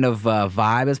kind of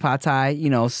vibe as pad Thai.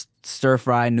 Stir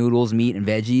fry noodles, meat, and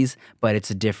veggies, but it's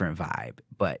a different vibe.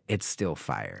 But it's still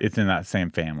fire. It's in that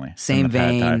same family. Same in the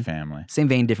vein. Pad Thai family. Same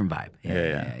vein, different vibe.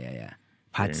 Yeah.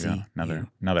 Pad There you go. see.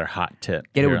 Another hot tip.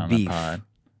 Get it here with on the beef. pod.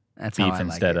 That's Beef how I like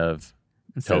instead it. of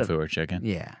tofu or chicken.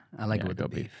 Yeah, I like Yeah, it with go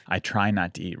the beef. I try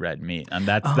not to eat red meat, and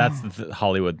that's the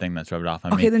Hollywood thing that's rubbed off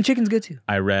on Okay, me. then chicken's good too.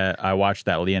 I watched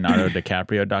that Leonardo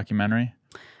DiCaprio documentary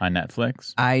on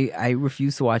Netflix. I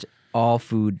refuse to watch all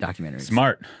food documentaries.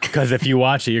 Smart, because if you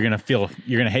watch it, you're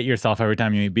gonna hate yourself every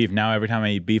time you eat beef. Now every time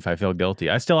I eat beef, I feel guilty.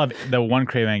 I still have the one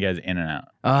craving I get is In-N-Out.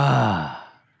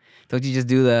 Don't you just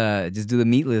do the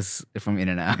meatless from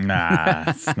In-N-Out? Nah,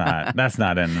 it's not. That's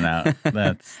not In-N-Out.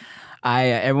 That's.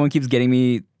 Everyone keeps getting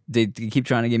me. They keep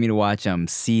trying to get me to watch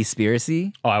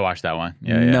Seaspiracy. Oh, I watched that one.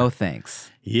 Yeah. No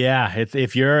thanks. Yeah, it's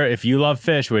if you love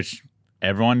fish, which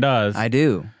everyone does. I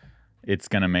do. It's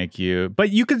gonna make you, but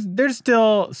you could. There's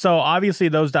still so obviously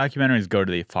those documentaries go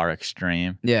to the far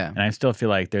extreme. Yeah. And I still feel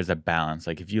like there's a balance.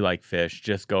 Like if you like fish,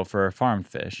 just go for farmed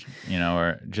fish,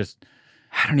 or just.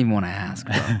 I don't even want to ask,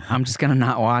 bro. I'm just gonna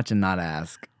not watch and not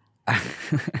ask.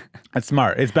 That's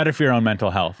smart. It's better for your own mental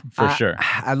health, for sure.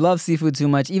 I love seafood too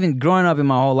much. Even growing up in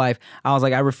my whole life, I was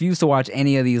like, I refuse to watch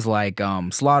any of these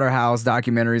slaughterhouse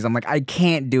documentaries. I'm like, I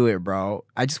can't do it, bro.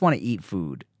 I just want to eat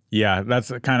food. Yeah,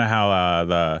 that's kind of how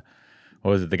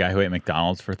the guy who ate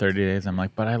McDonald's for 30 days? I'm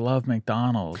like, but I love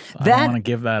McDonald's. I don't want to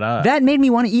give that up. That made me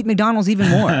want to eat McDonald's even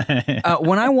more.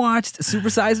 When I watched Super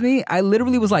Size Me, I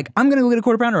literally was like, I'm going to go get a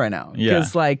quarter pounder right now. Yeah.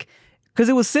 Because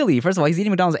it was silly. First of all, he's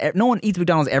eating McDonald's. No one eats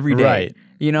McDonald's every day. Right.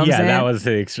 You know what I'm saying? Yeah, that was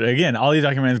the extreme. Again, all these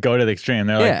documentaries go to the extreme.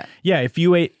 They're like, if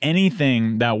you ate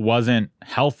anything that wasn't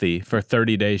healthy for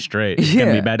 30 days straight, it's going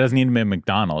to be bad. It doesn't need to be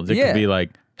McDonald's. It could be like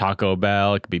Taco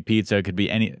Bell. It could be pizza. It could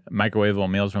be any microwavable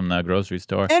meals from the grocery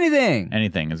store.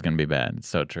 Anything is going to be bad. It's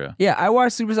so true. Yeah, I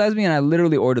watched Super Size Me and I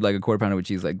literally ordered like a quarter pounder with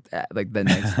cheese the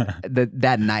next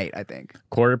that night, I think.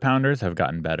 Quarter pounders have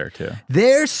gotten better too.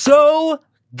 They're so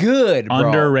good, bro.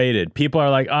 Underrated. People are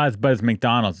like, but it's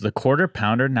McDonald's. The quarter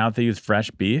pounder, now that they use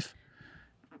fresh beef,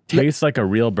 tastes like a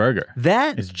real burger.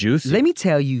 It's juicy. Let me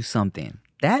tell you something.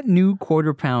 That new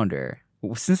quarter pounder,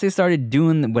 since they started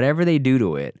doing whatever they do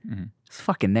to it, it's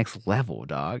fucking next level,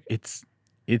 dog. I'm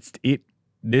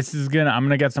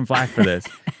gonna get some flack for this.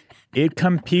 It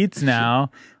competes now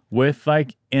with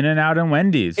like In-N-Out and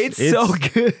Wendy's. It's so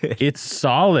good. It's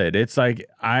solid. It's like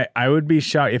I would be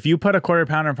shocked if you put a quarter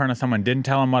pounder in front of someone, didn't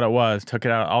tell them what it was, took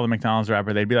it out all the McDonald's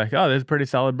wrapper, they'd be like, "Oh, this is a pretty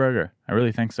solid burger." I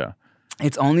really think so.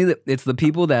 It's the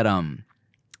people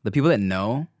that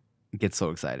know get so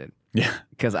excited. Yeah,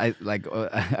 because I like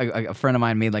a friend of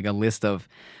mine made like a list of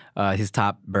his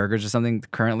top burgers or something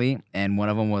currently, and one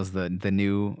of them was the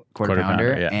new quarter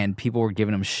pounder, yeah. and people were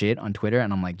giving him shit on Twitter,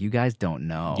 and I'm like, you guys don't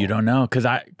know. You don't know, because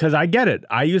I get it.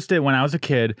 I used to, when I was a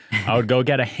kid, I would go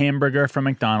get a hamburger from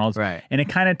McDonald's, Right. and it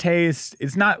kind of tastes,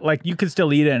 it's not like, you could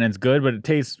still eat it and it's good, but it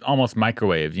tastes almost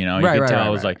microwave, you know? You Right, could right, tell right,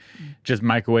 it was right. like just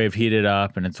microwave heated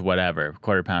up and it's whatever.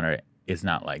 Quarter pounder is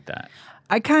not like that.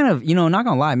 I kind of, not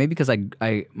gonna lie, maybe because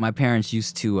my parents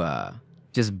used to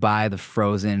just buy the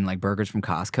frozen like burgers from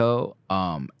Costco,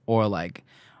 or like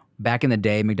back in the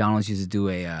day, McDonald's used to do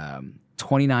a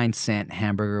 29-cent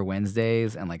hamburger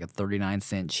Wednesdays and like a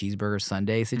 39-cent cheeseburger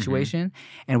Sunday situation,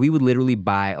 and we would literally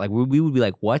buy like we would be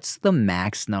like, what's the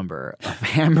max number of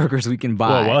hamburgers we can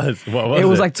buy? What was it?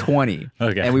 Was like 20.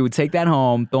 Okay. And we would take that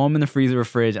home, throw them in the freezer or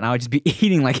fridge, and I would just be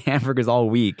eating like hamburgers all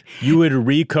week. You would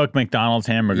recook McDonald's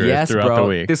hamburgers Yes, throughout bro. the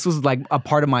week. This was like a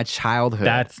part of my childhood.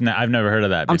 I've never heard of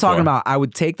that before. I'm talking about, I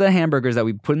would take the hamburgers that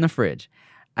we put in the fridge.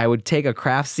 I would take a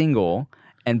Kraft single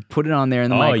and put it on there in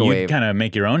the microwave. You kind of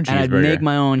make your own cheeseburger. And I'd make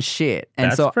my own shit. And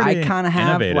That's so I pretty kind of have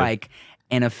innovative. like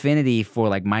an affinity for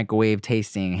like microwave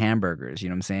tasting hamburgers. You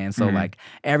know what I'm saying? So Mm-hmm. like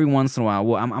every once in a while,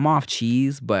 well, I'm off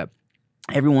cheese, but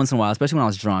every once in a while, especially when I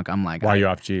was drunk, I'm like, Why are you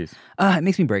off cheese? it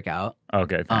makes me break out.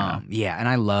 Okay, fair enough. Yeah, and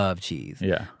I love cheese.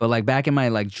 Yeah. But like back in my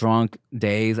like drunk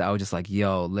days, I was just like,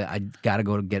 I gotta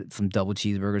go to get some double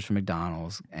cheeseburgers from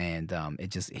McDonald's, and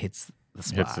it just hits the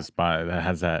spot. Hits the spot that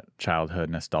has that childhood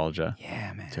nostalgia.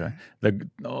 Yeah, man. To it.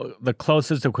 The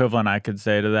closest equivalent I could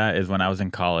say to that is when I was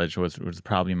in college was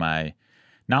probably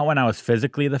not when I was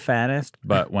physically the fattest,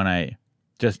 but when I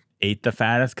just ate the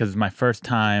fattest, because it was my first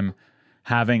time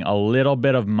having a little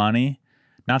bit of money.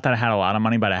 Not that I had a lot of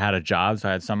money, but I had a job, so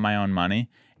I had some of my own money,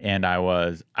 and I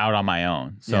was out on my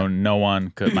own. So no one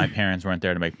could, my parents weren't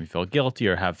there to make me feel guilty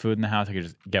or have food in the house. I could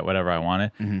just get whatever I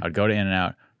wanted. I'd go to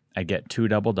In-N-Out. I'd get 2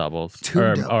 double doubles.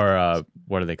 Or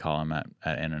what do they call them at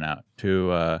In-N-Out?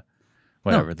 The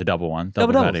double one.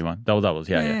 Double doubles. One. Double doubles,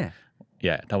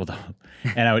 yeah, double doubles.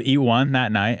 And I would eat one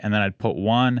that night, and then I'd put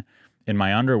one in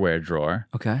my underwear drawer.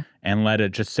 Okay. And let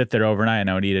it just sit there overnight, and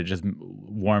I would eat it just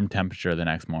warm temperature the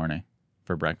next morning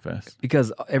for breakfast.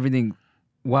 Because everything,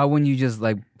 why wouldn't you just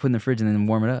like put in the fridge and then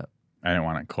warm it up? I didn't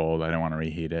want it cold. I didn't want to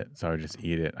reheat it, so I would just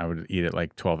eat it. I would eat it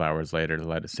like 12 hours later to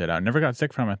let it sit out. Never got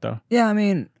sick from it though. Yeah, I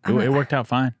mean, It worked out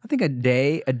fine. I think a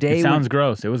day. It sounds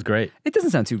gross. It was great. It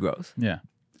doesn't sound too gross. Yeah.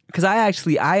 Because I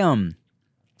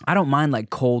don't mind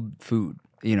like cold food.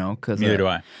 Because Neither do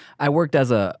I. I worked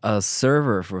as a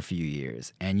server for a few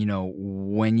years, and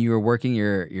when you're working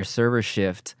your server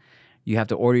shift, you have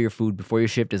to order your food before your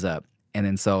shift is up, and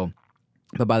then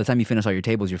but by the time you finish all your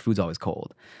tables, your food's always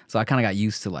cold. So I kind of got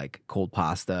used to like cold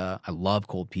pasta. I love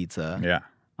cold pizza. Yeah.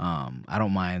 I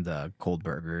don't mind cold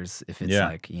burgers if it's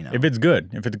If it's good.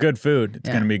 If it's good food, it's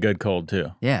going to be good cold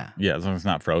too. Yeah. Yeah, as long as it's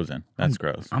not frozen. That's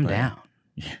gross. I'm but- down.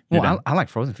 You're Well, down. I like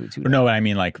frozen food too. No, I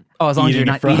mean like as long as you're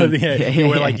eating not frozen. eating. Yeah,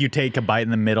 where like you take a bite in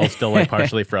the middle, still like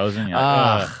partially frozen. You're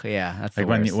like, ugh. Yeah, that's Like the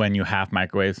worst. when you half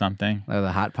microwave something. Like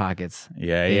the Hot Pockets.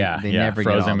 Yeah, They never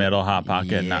get frozen all- middle hot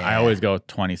pocket. No, I Yeah. always go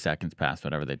 20 seconds past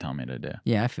whatever they tell me to do.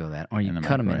 Yeah, I feel that. Or you In the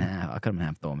cut them in microwave. half. I cut them in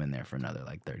half, throw them in there for another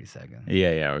like 30 seconds.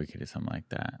 Yeah, or we could do something like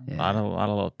that. Yeah. A lot of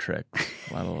little tricks,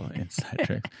 a lot of little inside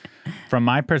tricks. From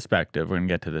my perspective, we're gonna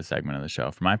get to this segment of the show.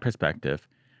 From my perspective,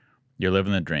 you're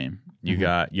living the dream. You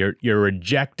got you're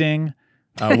rejecting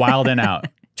Wild and Out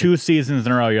 2 seasons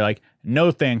in a row. You're like, no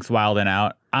thanks, Wild and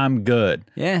Out. I'm good.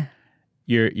 Yeah.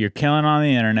 You're killing on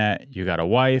the internet. You got a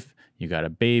wife. You got a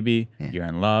baby. You're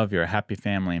in love. You're a happy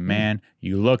family man.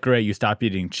 You look great. You stop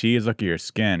eating cheese. Look at your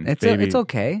skin. It's baby, it's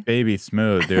okay. Baby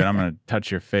smooth, dude. I'm gonna touch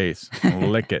your face,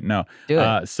 lick it. No. Do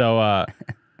it.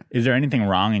 Is there anything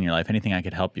wrong in your life? Anything I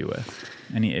could help you with?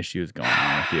 Any issues going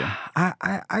on with you?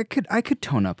 I could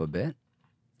tone up a bit.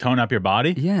 Tone up your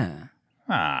body? Yeah.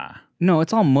 Ah, No,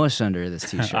 it's all mush under this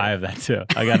t-shirt. I have that too.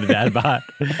 I got a dad bod.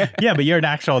 Yeah, but you're an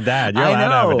actual dad. You're I allowed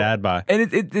to have a know. dad bod.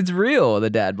 And it's real, the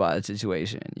dad bod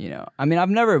situation, I mean, I've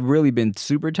never really been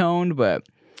super toned, but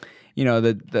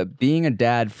the being a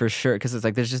dad for sure, because it's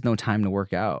like there's just no time to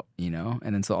work out, and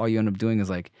then so all you end up doing is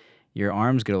like your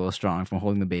arms get a little strong from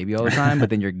holding the baby all the time, but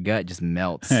then your gut just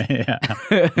melts. Yeah.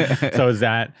 So is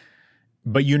that?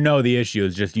 But the issue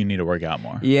is just you need to work out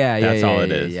more. Yeah, That's all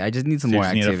it is. Yeah, I just need some So more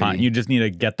you just activity. you just need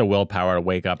to get the willpower to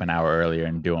wake up an hour earlier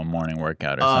and do a morning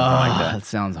workout or something like that. That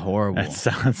sounds horrible. That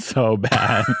sounds so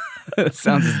bad. That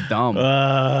sounds dumb.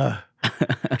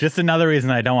 Just another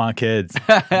reason I don't want kids.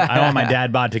 I don't want my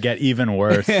dad bod to get even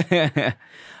worse.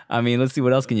 I mean, let's see.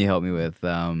 What else can you help me with?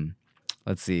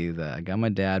 Let's see. I got my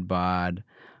dad bod.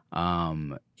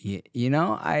 Like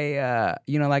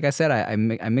I said, I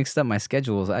mixed up my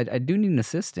schedules. I do need an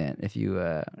assistant. If you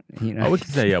Oh, we can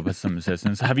set you up with some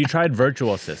assistants. Have you tried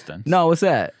virtual assistants? No, what's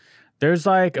that? There's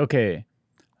okay.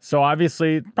 So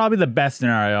obviously, probably the best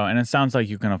scenario, and it sounds like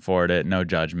you can afford it, no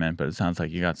judgment, but it sounds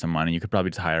like you got some money. You could probably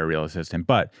just hire a real assistant.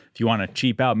 But if you want to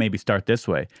cheap out, maybe start this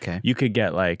way. Okay. You could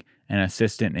get an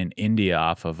assistant in India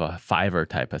off of a Fiverr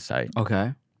type of site.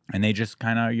 Okay. And they just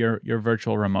kind of, your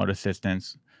virtual remote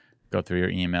assistants go through your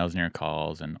emails and your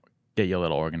calls and get you a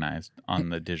little organized on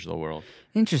the digital world.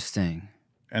 Interesting.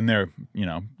 And they're,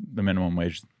 the minimum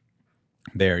wage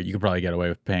there, you could probably get away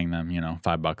with paying them,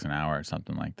 $5 an hour or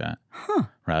something like that. Huh.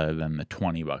 Rather than the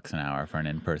 $20 an hour for an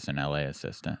in-person LA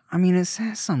assistant. I mean, it's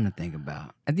something to think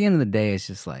about. At the end of the day, it's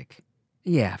just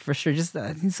yeah, for sure. Just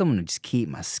I need someone to just keep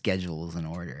my schedules in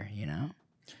order,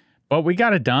 But we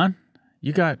got it done.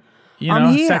 You got,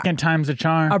 I'm here. second time's a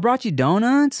charm. I brought you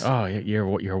donuts. Oh,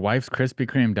 your wife's Krispy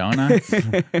Kreme donuts?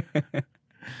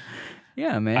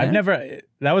 Yeah, man.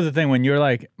 That was the thing when you were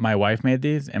like, my wife made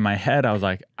these. In my head, I was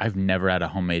like, I've never had a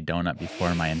homemade donut before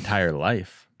in my entire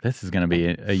life. This is going to be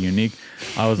a unique.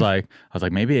 I was like,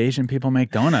 maybe Asian people make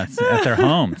donuts at their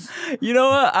homes. You know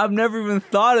what? I've never even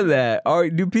thought of that.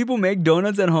 Do people make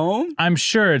donuts at home? I'm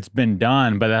sure it's been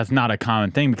done, but that's not a common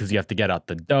thing because you have to get out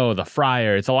the dough, the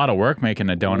fryer. It's a lot of work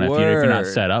making a donut if you're not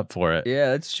set up for it.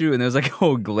 Yeah, that's true. And there's a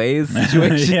whole glaze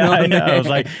situation. Yeah, on there. I was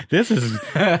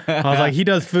like, he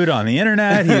does food on the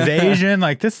internet. He's Asian.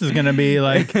 This is going to be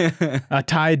a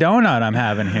Thai donut I'm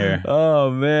having here. Oh,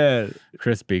 man.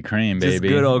 Krispy Kreme, baby. Just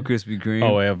good old Krispy Kreme.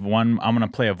 Oh, we have one. I'm going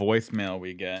to play a voicemail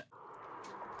we get.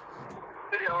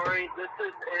 Hey, Ari, this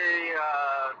is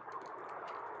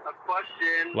a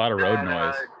question. A lot of road that,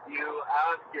 noise. You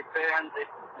asked your fans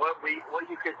what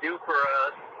you could do for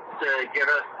us to get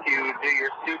us to do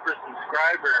your super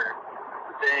subscriber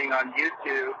thing on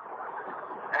YouTube,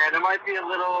 and it might be a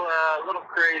little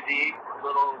crazy, a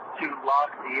little too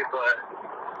lofty, but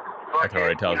I can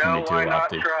already tell it's gonna be too why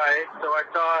lofty. not try? So I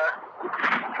thought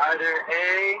either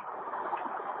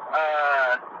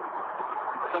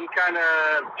some kind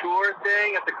of tour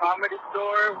thing at the Comedy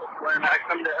Store when I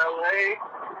come to LA.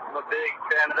 I'm a big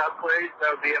fan of that place.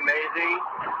 That would be amazing.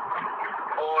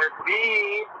 Or B,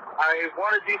 I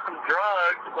want to do some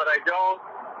drugs, but I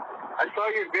saw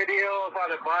your video of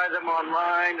how to buy them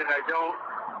online, and I don't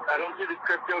do the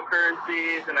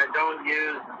cryptocurrencies, and I don't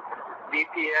use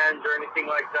VPNs or anything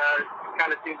like that. It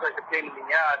kind of seems like a pain in the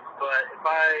ass, but if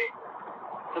I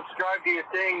subscribe to your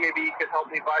thing, maybe you could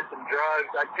help me buy some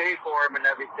drugs. I'd pay for them and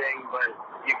everything, but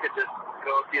you could just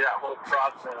go through that whole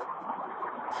process.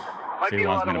 Might be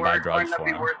a lot of work, might not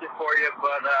be worth it for you,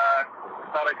 but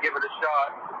thought I'd give it a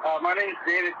shot. My name is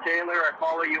David Taylor. I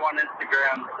follow you on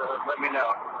Instagram, so let me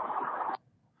know.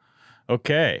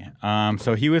 Okay,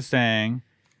 so he was saying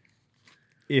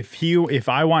if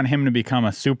I want him to become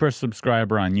a super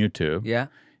subscriber on YouTube, Yeah.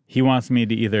 he wants me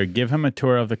to either give him a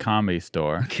tour of the Comedy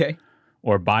Store Okay.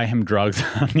 or buy him drugs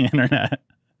on the internet.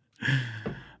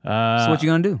 So what you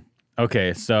gonna do?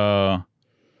 Okay, so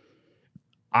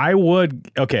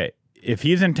if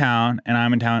he's in town and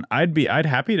I'm in town, I'd be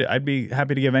happy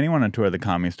to give anyone a tour of the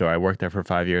Comedy Store. I worked there for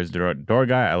 5 years, door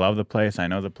guy. I love the place. I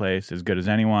know the place as good as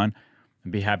anyone.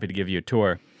 I'd be happy to give you a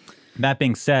tour. That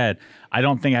being said, I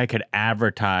don't think I could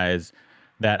advertise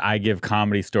that I give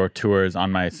Comedy Store tours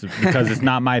on because it's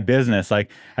not my business. I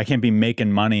can't be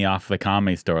making money off the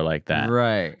Comedy Store like that.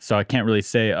 Right. So I can't really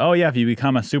say, oh yeah, if you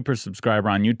become a super subscriber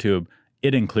on YouTube,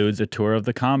 it includes a tour of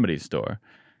the Comedy Store.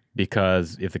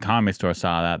 Because if the Comedy Store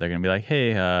saw that, they're going to be like,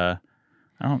 hey, I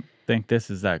don't think this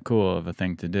is that cool of a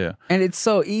thing to do. And it's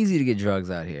so easy to get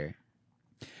drugs out here.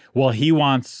 Well, he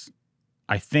wants,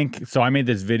 I think, so I made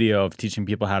this video of teaching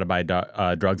people how to buy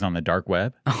drugs on the dark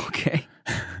web. Okay.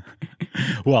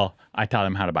 Well, I taught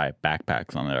him how to buy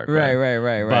backpacks on the dark web.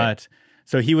 Right. But,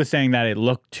 so he was saying that it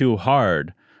looked too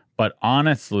hard. But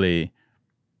honestly,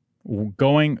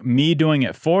 me doing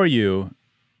it for you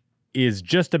is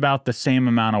just about the same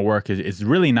amount of work. It's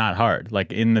really not hard.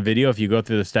 Like in the video, if you go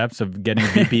through the steps of getting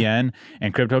VPN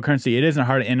and cryptocurrency, it isn't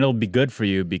hard and it'll be good for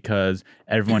you because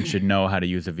everyone should know how to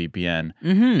use a VPN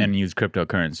and use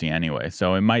cryptocurrency anyway.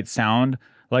 So it might sound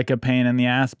like a pain in the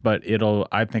ass, but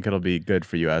I think it'll be good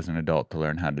for you as an adult to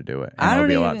learn how to do it. And it'll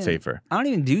be a lot safer. I don't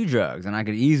even do drugs, and I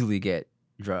could easily get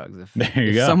drugs. If, There you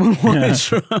if go. someone wanted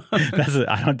drugs.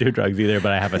 I don't do drugs either,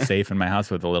 but I have a safe in my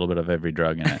house with a little bit of every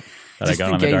drug in it that I Just got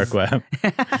in on the dark case. web.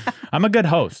 I'm a good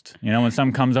host. You know, when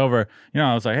someone comes over,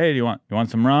 I was like, hey, you want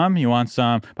some rum? You want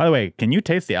some? By the way, can you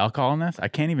taste the alcohol in this? I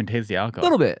can't even taste the alcohol. A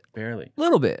little bit. Barely.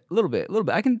 Little bit.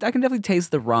 I can definitely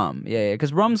taste the rum. Yeah,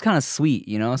 because rum's kind of sweet,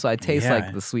 so I taste Yeah.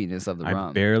 like the sweetness of the I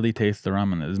rum. barely taste the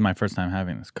rum in this. This is my first time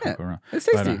having this cocoa rum. it's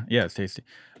tasty. But, yeah, it's tasty.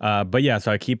 But yeah,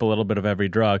 so I keep a little bit of every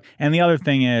drug. And the other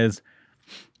thing is,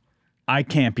 I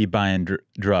can't be buying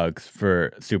drugs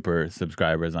for super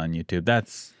subscribers on YouTube.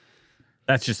 That's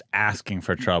just asking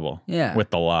for trouble Yeah. with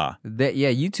the law.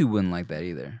 YouTube wouldn't like that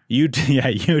either.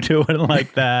 YouTube wouldn't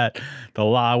like that. The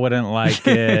law wouldn't like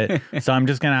it. So I'm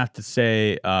just going to have to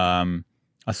say a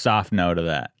soft no to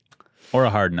that. Or a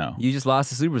hard no. You just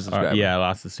lost a super subscriber. Yeah, I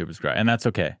lost the super subscriber. And that's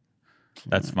okay.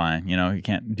 That's fine. You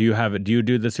can't. Do you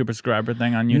do the super subscriber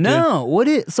thing on YouTube?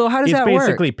 No. So how does It's that work?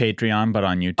 basically Patreon, but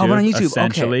on YouTube. Oh, but on YouTube.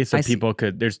 Essentially. Okay. So I see. people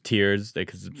there's tiers they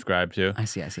could subscribe to. I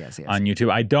see. On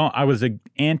YouTube. I was an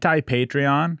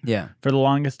anti-Patreon Yeah. for the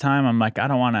longest time. I'm like, I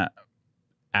don't want to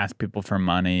ask people for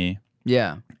money.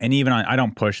 Yeah. And even I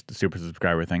don't push the super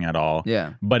subscriber thing at all.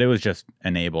 Yeah. But it was just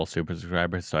enable super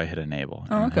subscribers, so I hit enable.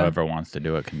 Oh, And okay. whoever wants to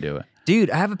do it can do it.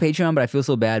 Dude, I have a Patreon, but I feel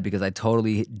so bad because I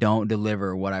totally don't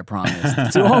deliver what I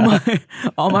promised to all my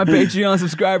Patreon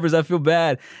subscribers. I feel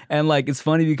bad, and like it's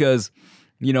funny because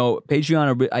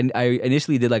Patreon. I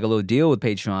initially did like a little deal with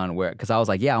Patreon because I was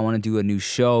like, yeah, I want to do a new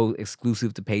show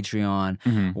exclusive to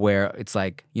Patreon where it's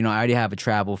like I already have a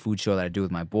travel food show that I do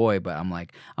with my boy, but I'm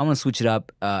like I want to switch it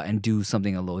up and do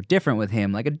something a little different with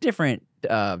him, like a different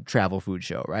travel food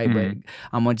show, right? But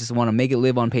I'm gonna just want to make it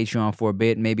live on Patreon for a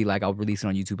bit. Maybe like I'll release it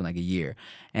on YouTube in like a year,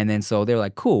 and then so they're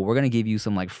like, cool, we're gonna give you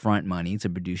some like front money to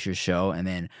produce your show, and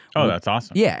then That's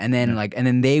awesome. yeah, and then and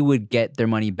then they would get their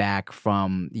money back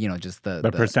from just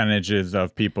the percentages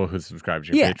of people who subscribe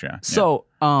to your Patreon. So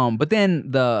but then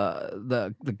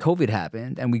the COVID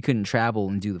happened and we couldn't travel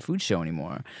and do the food show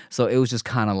anymore. So it was just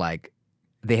kind of like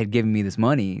they had given me this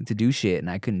money to do shit and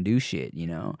I couldn't do shit,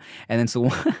 And then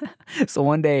so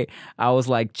one day I was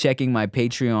like checking my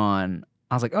Patreon.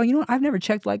 I was like, oh, I've never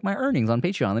checked like my earnings on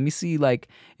Patreon. Let me see like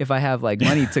if I have like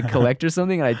money to collect or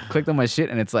something. And I clicked on my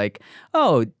shit and it's like,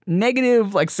 oh,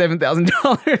 negative like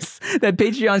 $7,000 that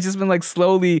Patreon's just been like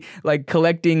slowly like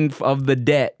collecting of the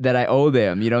debt that I owe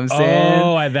them. You know what I'm saying?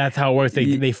 Oh, that's how it works.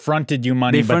 They fronted you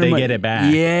money, but they get it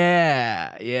back.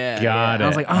 Yeah. Got it. I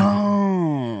was like,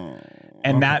 oh.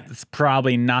 And that's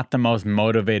probably not the most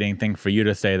motivating thing for you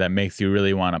to say that makes you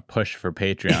really want to push for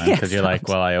Patreon because you're like,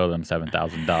 well, I owe them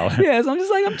 $7,000. Yeah, so I'm just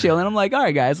like, I'm chilling. I'm like, all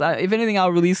right, guys. If anything,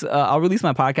 I'll release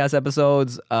my podcast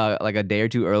episodes like a day or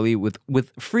two early with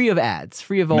free of ads,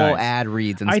 free of all ad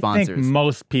reads and sponsors. I think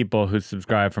most people who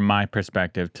subscribe, from my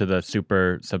perspective, to the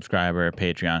super subscriber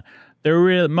Patreon,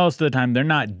 most of the time they're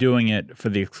not doing it for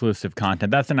the exclusive content.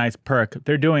 That's a nice perk.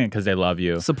 They're doing it because they love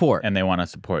you, support, and they want to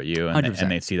support you, and 100%.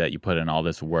 they see that you put in all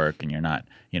this work, and you're not,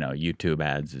 YouTube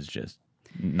ads is just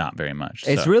not very much.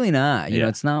 It's really not. Yeah.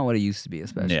 It's not what it used to be,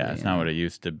 especially. Yeah, it's not what it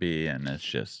used to be, and it's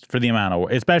just for the amount of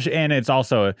work, especially, and it's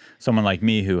also someone like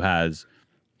me who has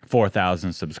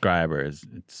 4,000 subscribers.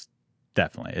 It's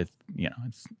definitely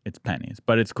it's pennies,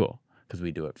 but it's cool. Because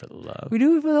we do it for the love. We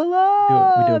do it for the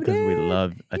love. We do it because we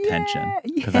love attention.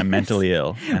 Because I'm mentally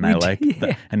ill, and I like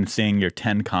and seeing your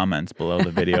 10 comments below the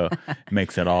video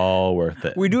makes it all worth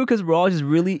it. We do it because we're all just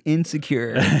really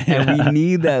insecure, and we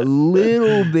need that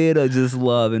little bit of just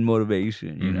love and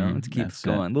motivation, to keep us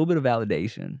going. A little bit of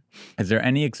validation. Is there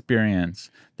any experience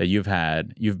that you've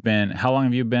had? How long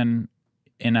have you been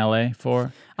in LA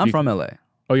for? I'm from LA.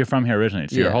 Oh, you're from here originally.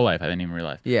 So your whole life. I didn't even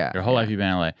realize. Yeah. Your whole life you've been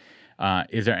in LA.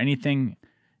 Is there anything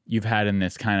you've had in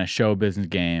this kind of show business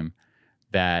game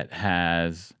where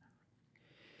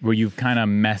you've kind of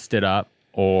messed it up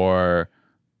or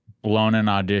blown an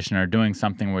audition or doing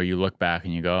something where you look back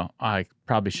and you go, oh, I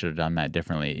probably should have done that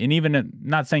differently? And even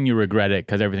not saying you regret it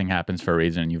because everything happens for a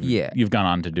reason. You've gone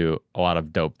on to do a lot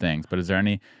of dope things, but is there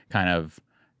any kind of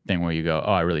thing where you go,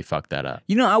 oh, I really fucked that up?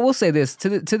 I will say this to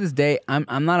this day,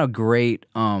 I'm not a great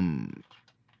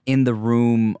in the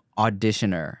room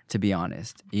auditioner, to be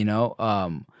honest.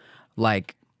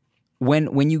 Like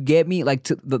when you get me like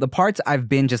to the parts I've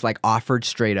been just like offered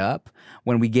straight up,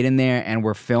 when we get in there and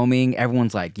we're filming,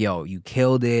 everyone's like, yo, you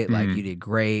killed it, like you did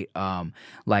great.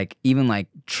 Like even like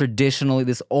traditionally,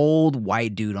 this old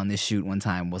white dude on this shoot one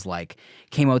time was like,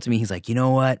 came up to me, he's like, you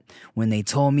know what, when they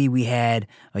told me we had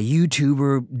a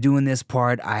YouTuber doing this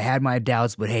part, I had my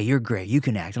doubts, but hey, you're great, you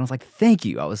can act. And I was like, thank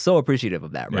you. I was so appreciative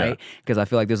of that, right? Because I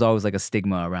feel like there's always like a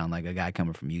stigma around like a guy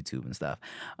coming from YouTube and stuff.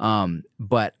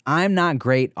 But I'm not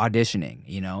great auditioning auditioning,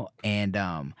 you know,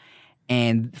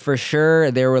 and for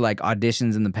sure there were like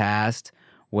auditions in the past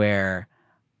where,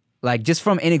 like, just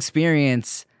from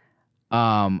inexperience,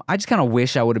 I just kind of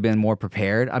wish I would have been more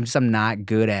prepared. I'm not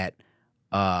good at.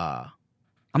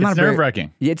 It's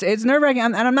nerve-wracking. It's nerve-wracking,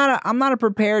 and I'm not a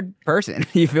prepared person.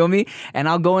 You feel me? And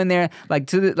I'll go in there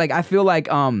I feel like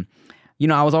you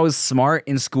know, I was always smart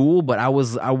in school, but I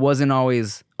wasn't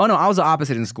always. Oh no, I was the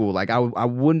opposite in school. Like I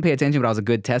wouldn't pay attention, but I was a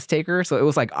good test taker. So it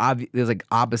was like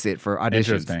opposite for auditions.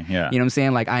 Interesting, yeah. You know what I'm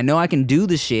saying? Like I know I can do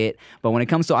the shit, but when it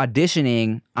comes to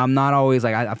auditioning, I'm not always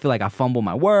like I feel like I fumble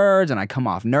my words and I come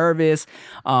off nervous.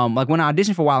 Like when I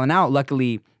auditioned for Wildin' Out,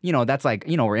 luckily, you know, that's like,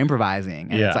 you know, we're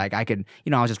improvising, and it's like I could, you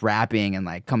know, I was just rapping and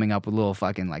like coming up with little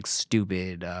fucking like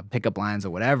stupid pickup lines or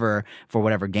whatever for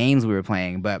whatever games we were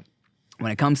playing, but.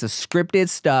 When it comes to scripted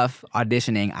stuff,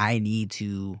 auditioning, I need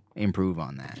to improve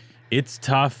on that. It's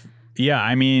tough. Yeah,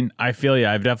 I mean, I feel you.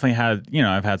 I've definitely had, you know,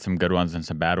 I've had some good ones and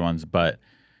some bad ones, but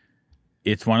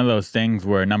it's one of those things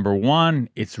where, number one,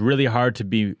 it's really hard to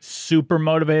be super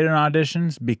motivated in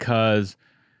auditions because,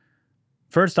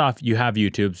 first off, you have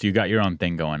YouTube, so you got your own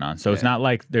thing going on. So it's not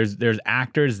like there's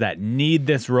actors that need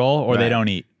this role or they don't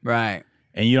eat. Right.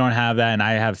 And you don't have that, and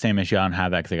I have the same issue. I don't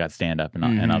have that because I got stand-up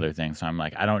and other things. So I'm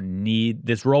like, I don't need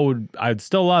this role. I'd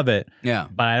still love it,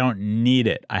 but I don't need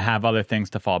it. I have other things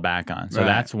to fall back on. So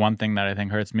that's one thing that I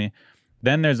think hurts me.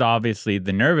 Then there's obviously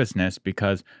the nervousness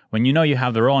because when you know you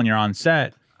have the role and you're on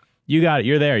set, you got it.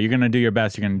 You're there. You're going to do your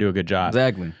best. You're going to do a good job.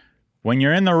 Exactly. When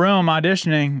you're in the room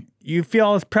auditioning, you feel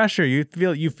all this pressure. You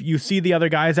feel you see the other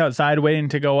guys outside waiting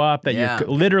to go up that you're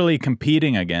literally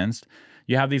competing against.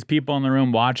 You have these people in the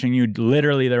room watching you.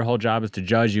 Literally, their whole job is to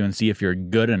judge you and see if you're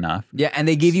good enough. Yeah, and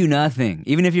they give you nothing.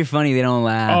 Even if you're funny, they don't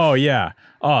laugh. Oh yeah.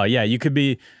 You could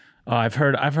be. I've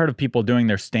heard of people doing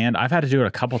their stand. I've had to do it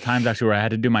a couple times actually, where I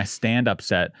had to do my stand-up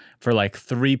set for like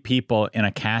 3 people in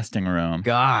a casting room.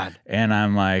 God. And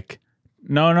I'm like,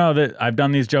 no, I've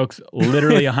done these jokes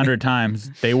literally 100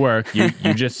 times. They work. You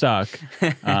just suck.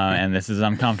 And this is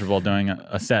uncomfortable doing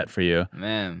a set for you.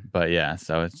 Man. But yeah,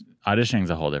 so auditioning is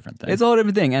a whole different thing. It's a whole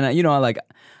different thing, and you know, like,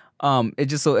 it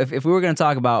just so if we were gonna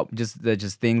talk about just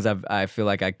things I feel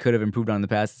like I could have improved on in the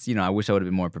past, you know, I wish I would have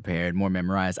been more prepared, more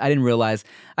memorized. I didn't realize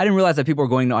that people were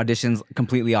going to auditions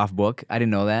completely off book. I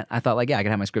didn't know that. I thought like, yeah, I could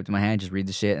have my script in my hand, just read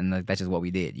the shit, and like, that's just what we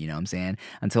did. You know what I'm saying?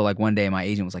 Until like one day, my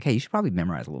agent was like, "Hey, you should probably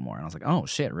memorize a little more," and I was like, "Oh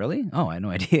shit, really? Oh, I had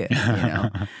no idea." You know?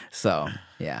 So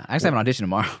yeah, I actually have an audition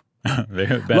tomorrow. They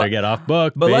better get off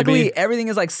book, but baby. Luckily everything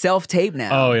is like self-tape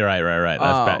now. Oh, you're right.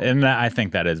 That's bad. And I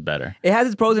think that is better. It has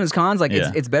its pros and its cons. Like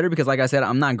it's better because, like I said,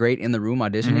 I'm not great in the room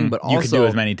auditioning, but also you can do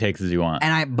as many takes as you want.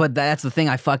 But that's the thing.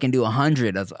 I fucking do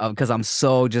 100 because I'm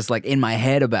so just like in my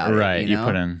head about it. Right. You know?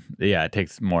 Put in. Yeah, it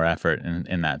takes more effort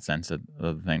in that sense of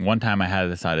the thing. One time I had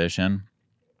this audition,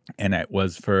 and it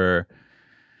was for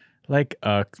like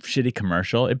a shitty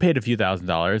commercial. It paid a few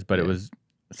 $1,000s, but it was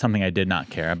something I did not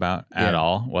care about at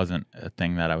all. Wasn't a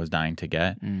thing that I was dying to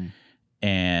get.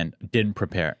 And didn't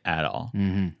prepare at all.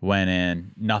 Went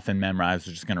in, nothing memorized,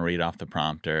 was just going to read off the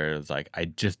prompter. It was like, I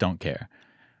just don't care.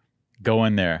 Go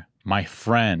in there. My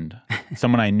friend,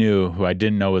 someone I knew who I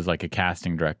didn't know was like a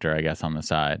casting director, I guess, on the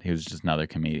side. He was just another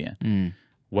comedian.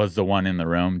 Was the one in the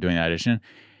room doing the audition.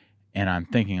 And I'm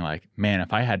thinking like, man,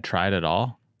 if I had tried it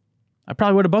all, I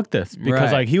probably would have booked this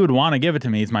because like he would want to give it to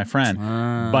me. He's my friend.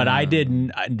 But I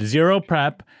did zero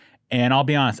prep. And I'll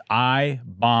be honest, I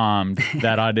bombed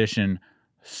that audition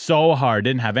so hard.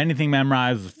 Didn't have anything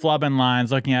memorized, was flubbing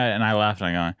lines, looking at it, and I left. And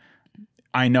I'm going,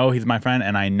 I know he's my friend,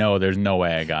 and I know there's no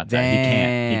way I got that.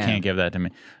 Damn. He can't give that to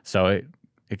me. So it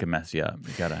could mess you up.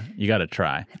 You gotta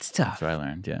try. It's tough. That's what I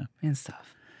learned. Yeah, it's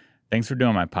tough. Thanks for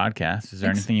doing my podcast. Is there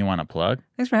anything you want to plug?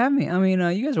 Thanks for having me. I mean,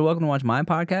 you guys are welcome to watch my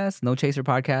podcast, No Chaser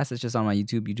Podcast. It's just on my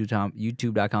YouTube,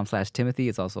 youtube.com/Timothy.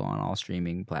 It's also on all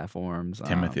streaming platforms.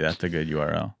 Timothy, that's a good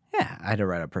URL. Yeah, I had to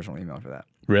write a personal email for that.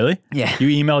 Really? Yeah. You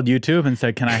emailed YouTube and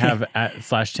said, "Can I have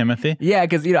 @/Timothy?" Yeah,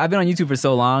 because I've been on YouTube for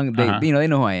so long. They they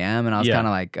know who I am, and I was kind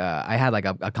of like I had like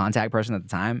a contact person at the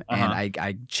time, and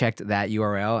I checked that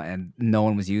URL, and no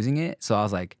one was using it. So I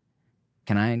was like,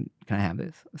 "Can I have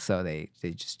this?" So they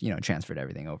just transferred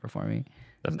everything over for me.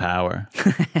 The power,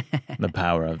 the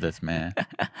power of this man.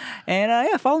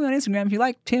 And follow me on Instagram if you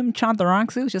like. Tim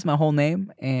Chantarangsu. It's just my whole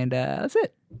name, and that's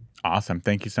it. Awesome.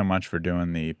 Thank you so much for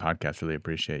doing the podcast. Really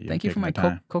appreciate you. Thank you for my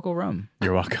cocoa rum.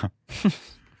 You're welcome.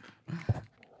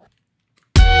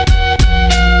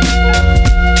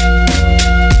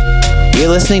 You're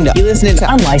listening to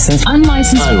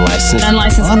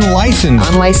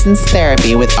Unlicensed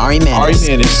Therapy with Ari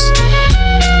Mannis.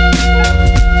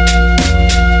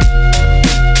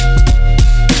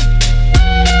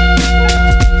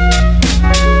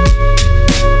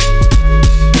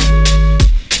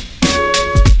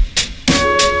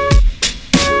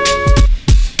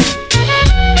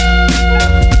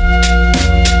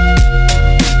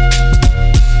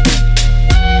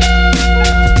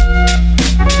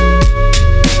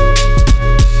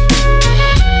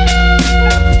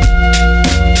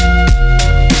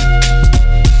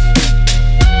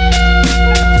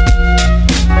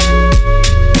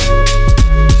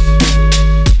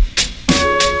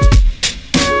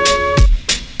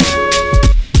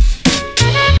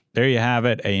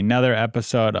 it. Another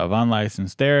episode of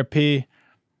Unlicensed Therapy.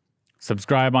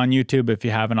 Subscribe on YouTube if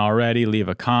you haven't already. Leave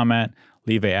a comment.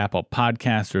 Leave a Apple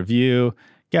Podcast review.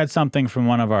 Get something from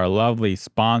one of our lovely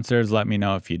sponsors. Let me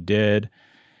know if you did.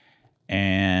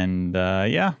 And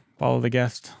follow the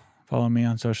guest. Follow me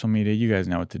on social media. You guys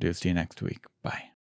know what to do. See you next week. Bye.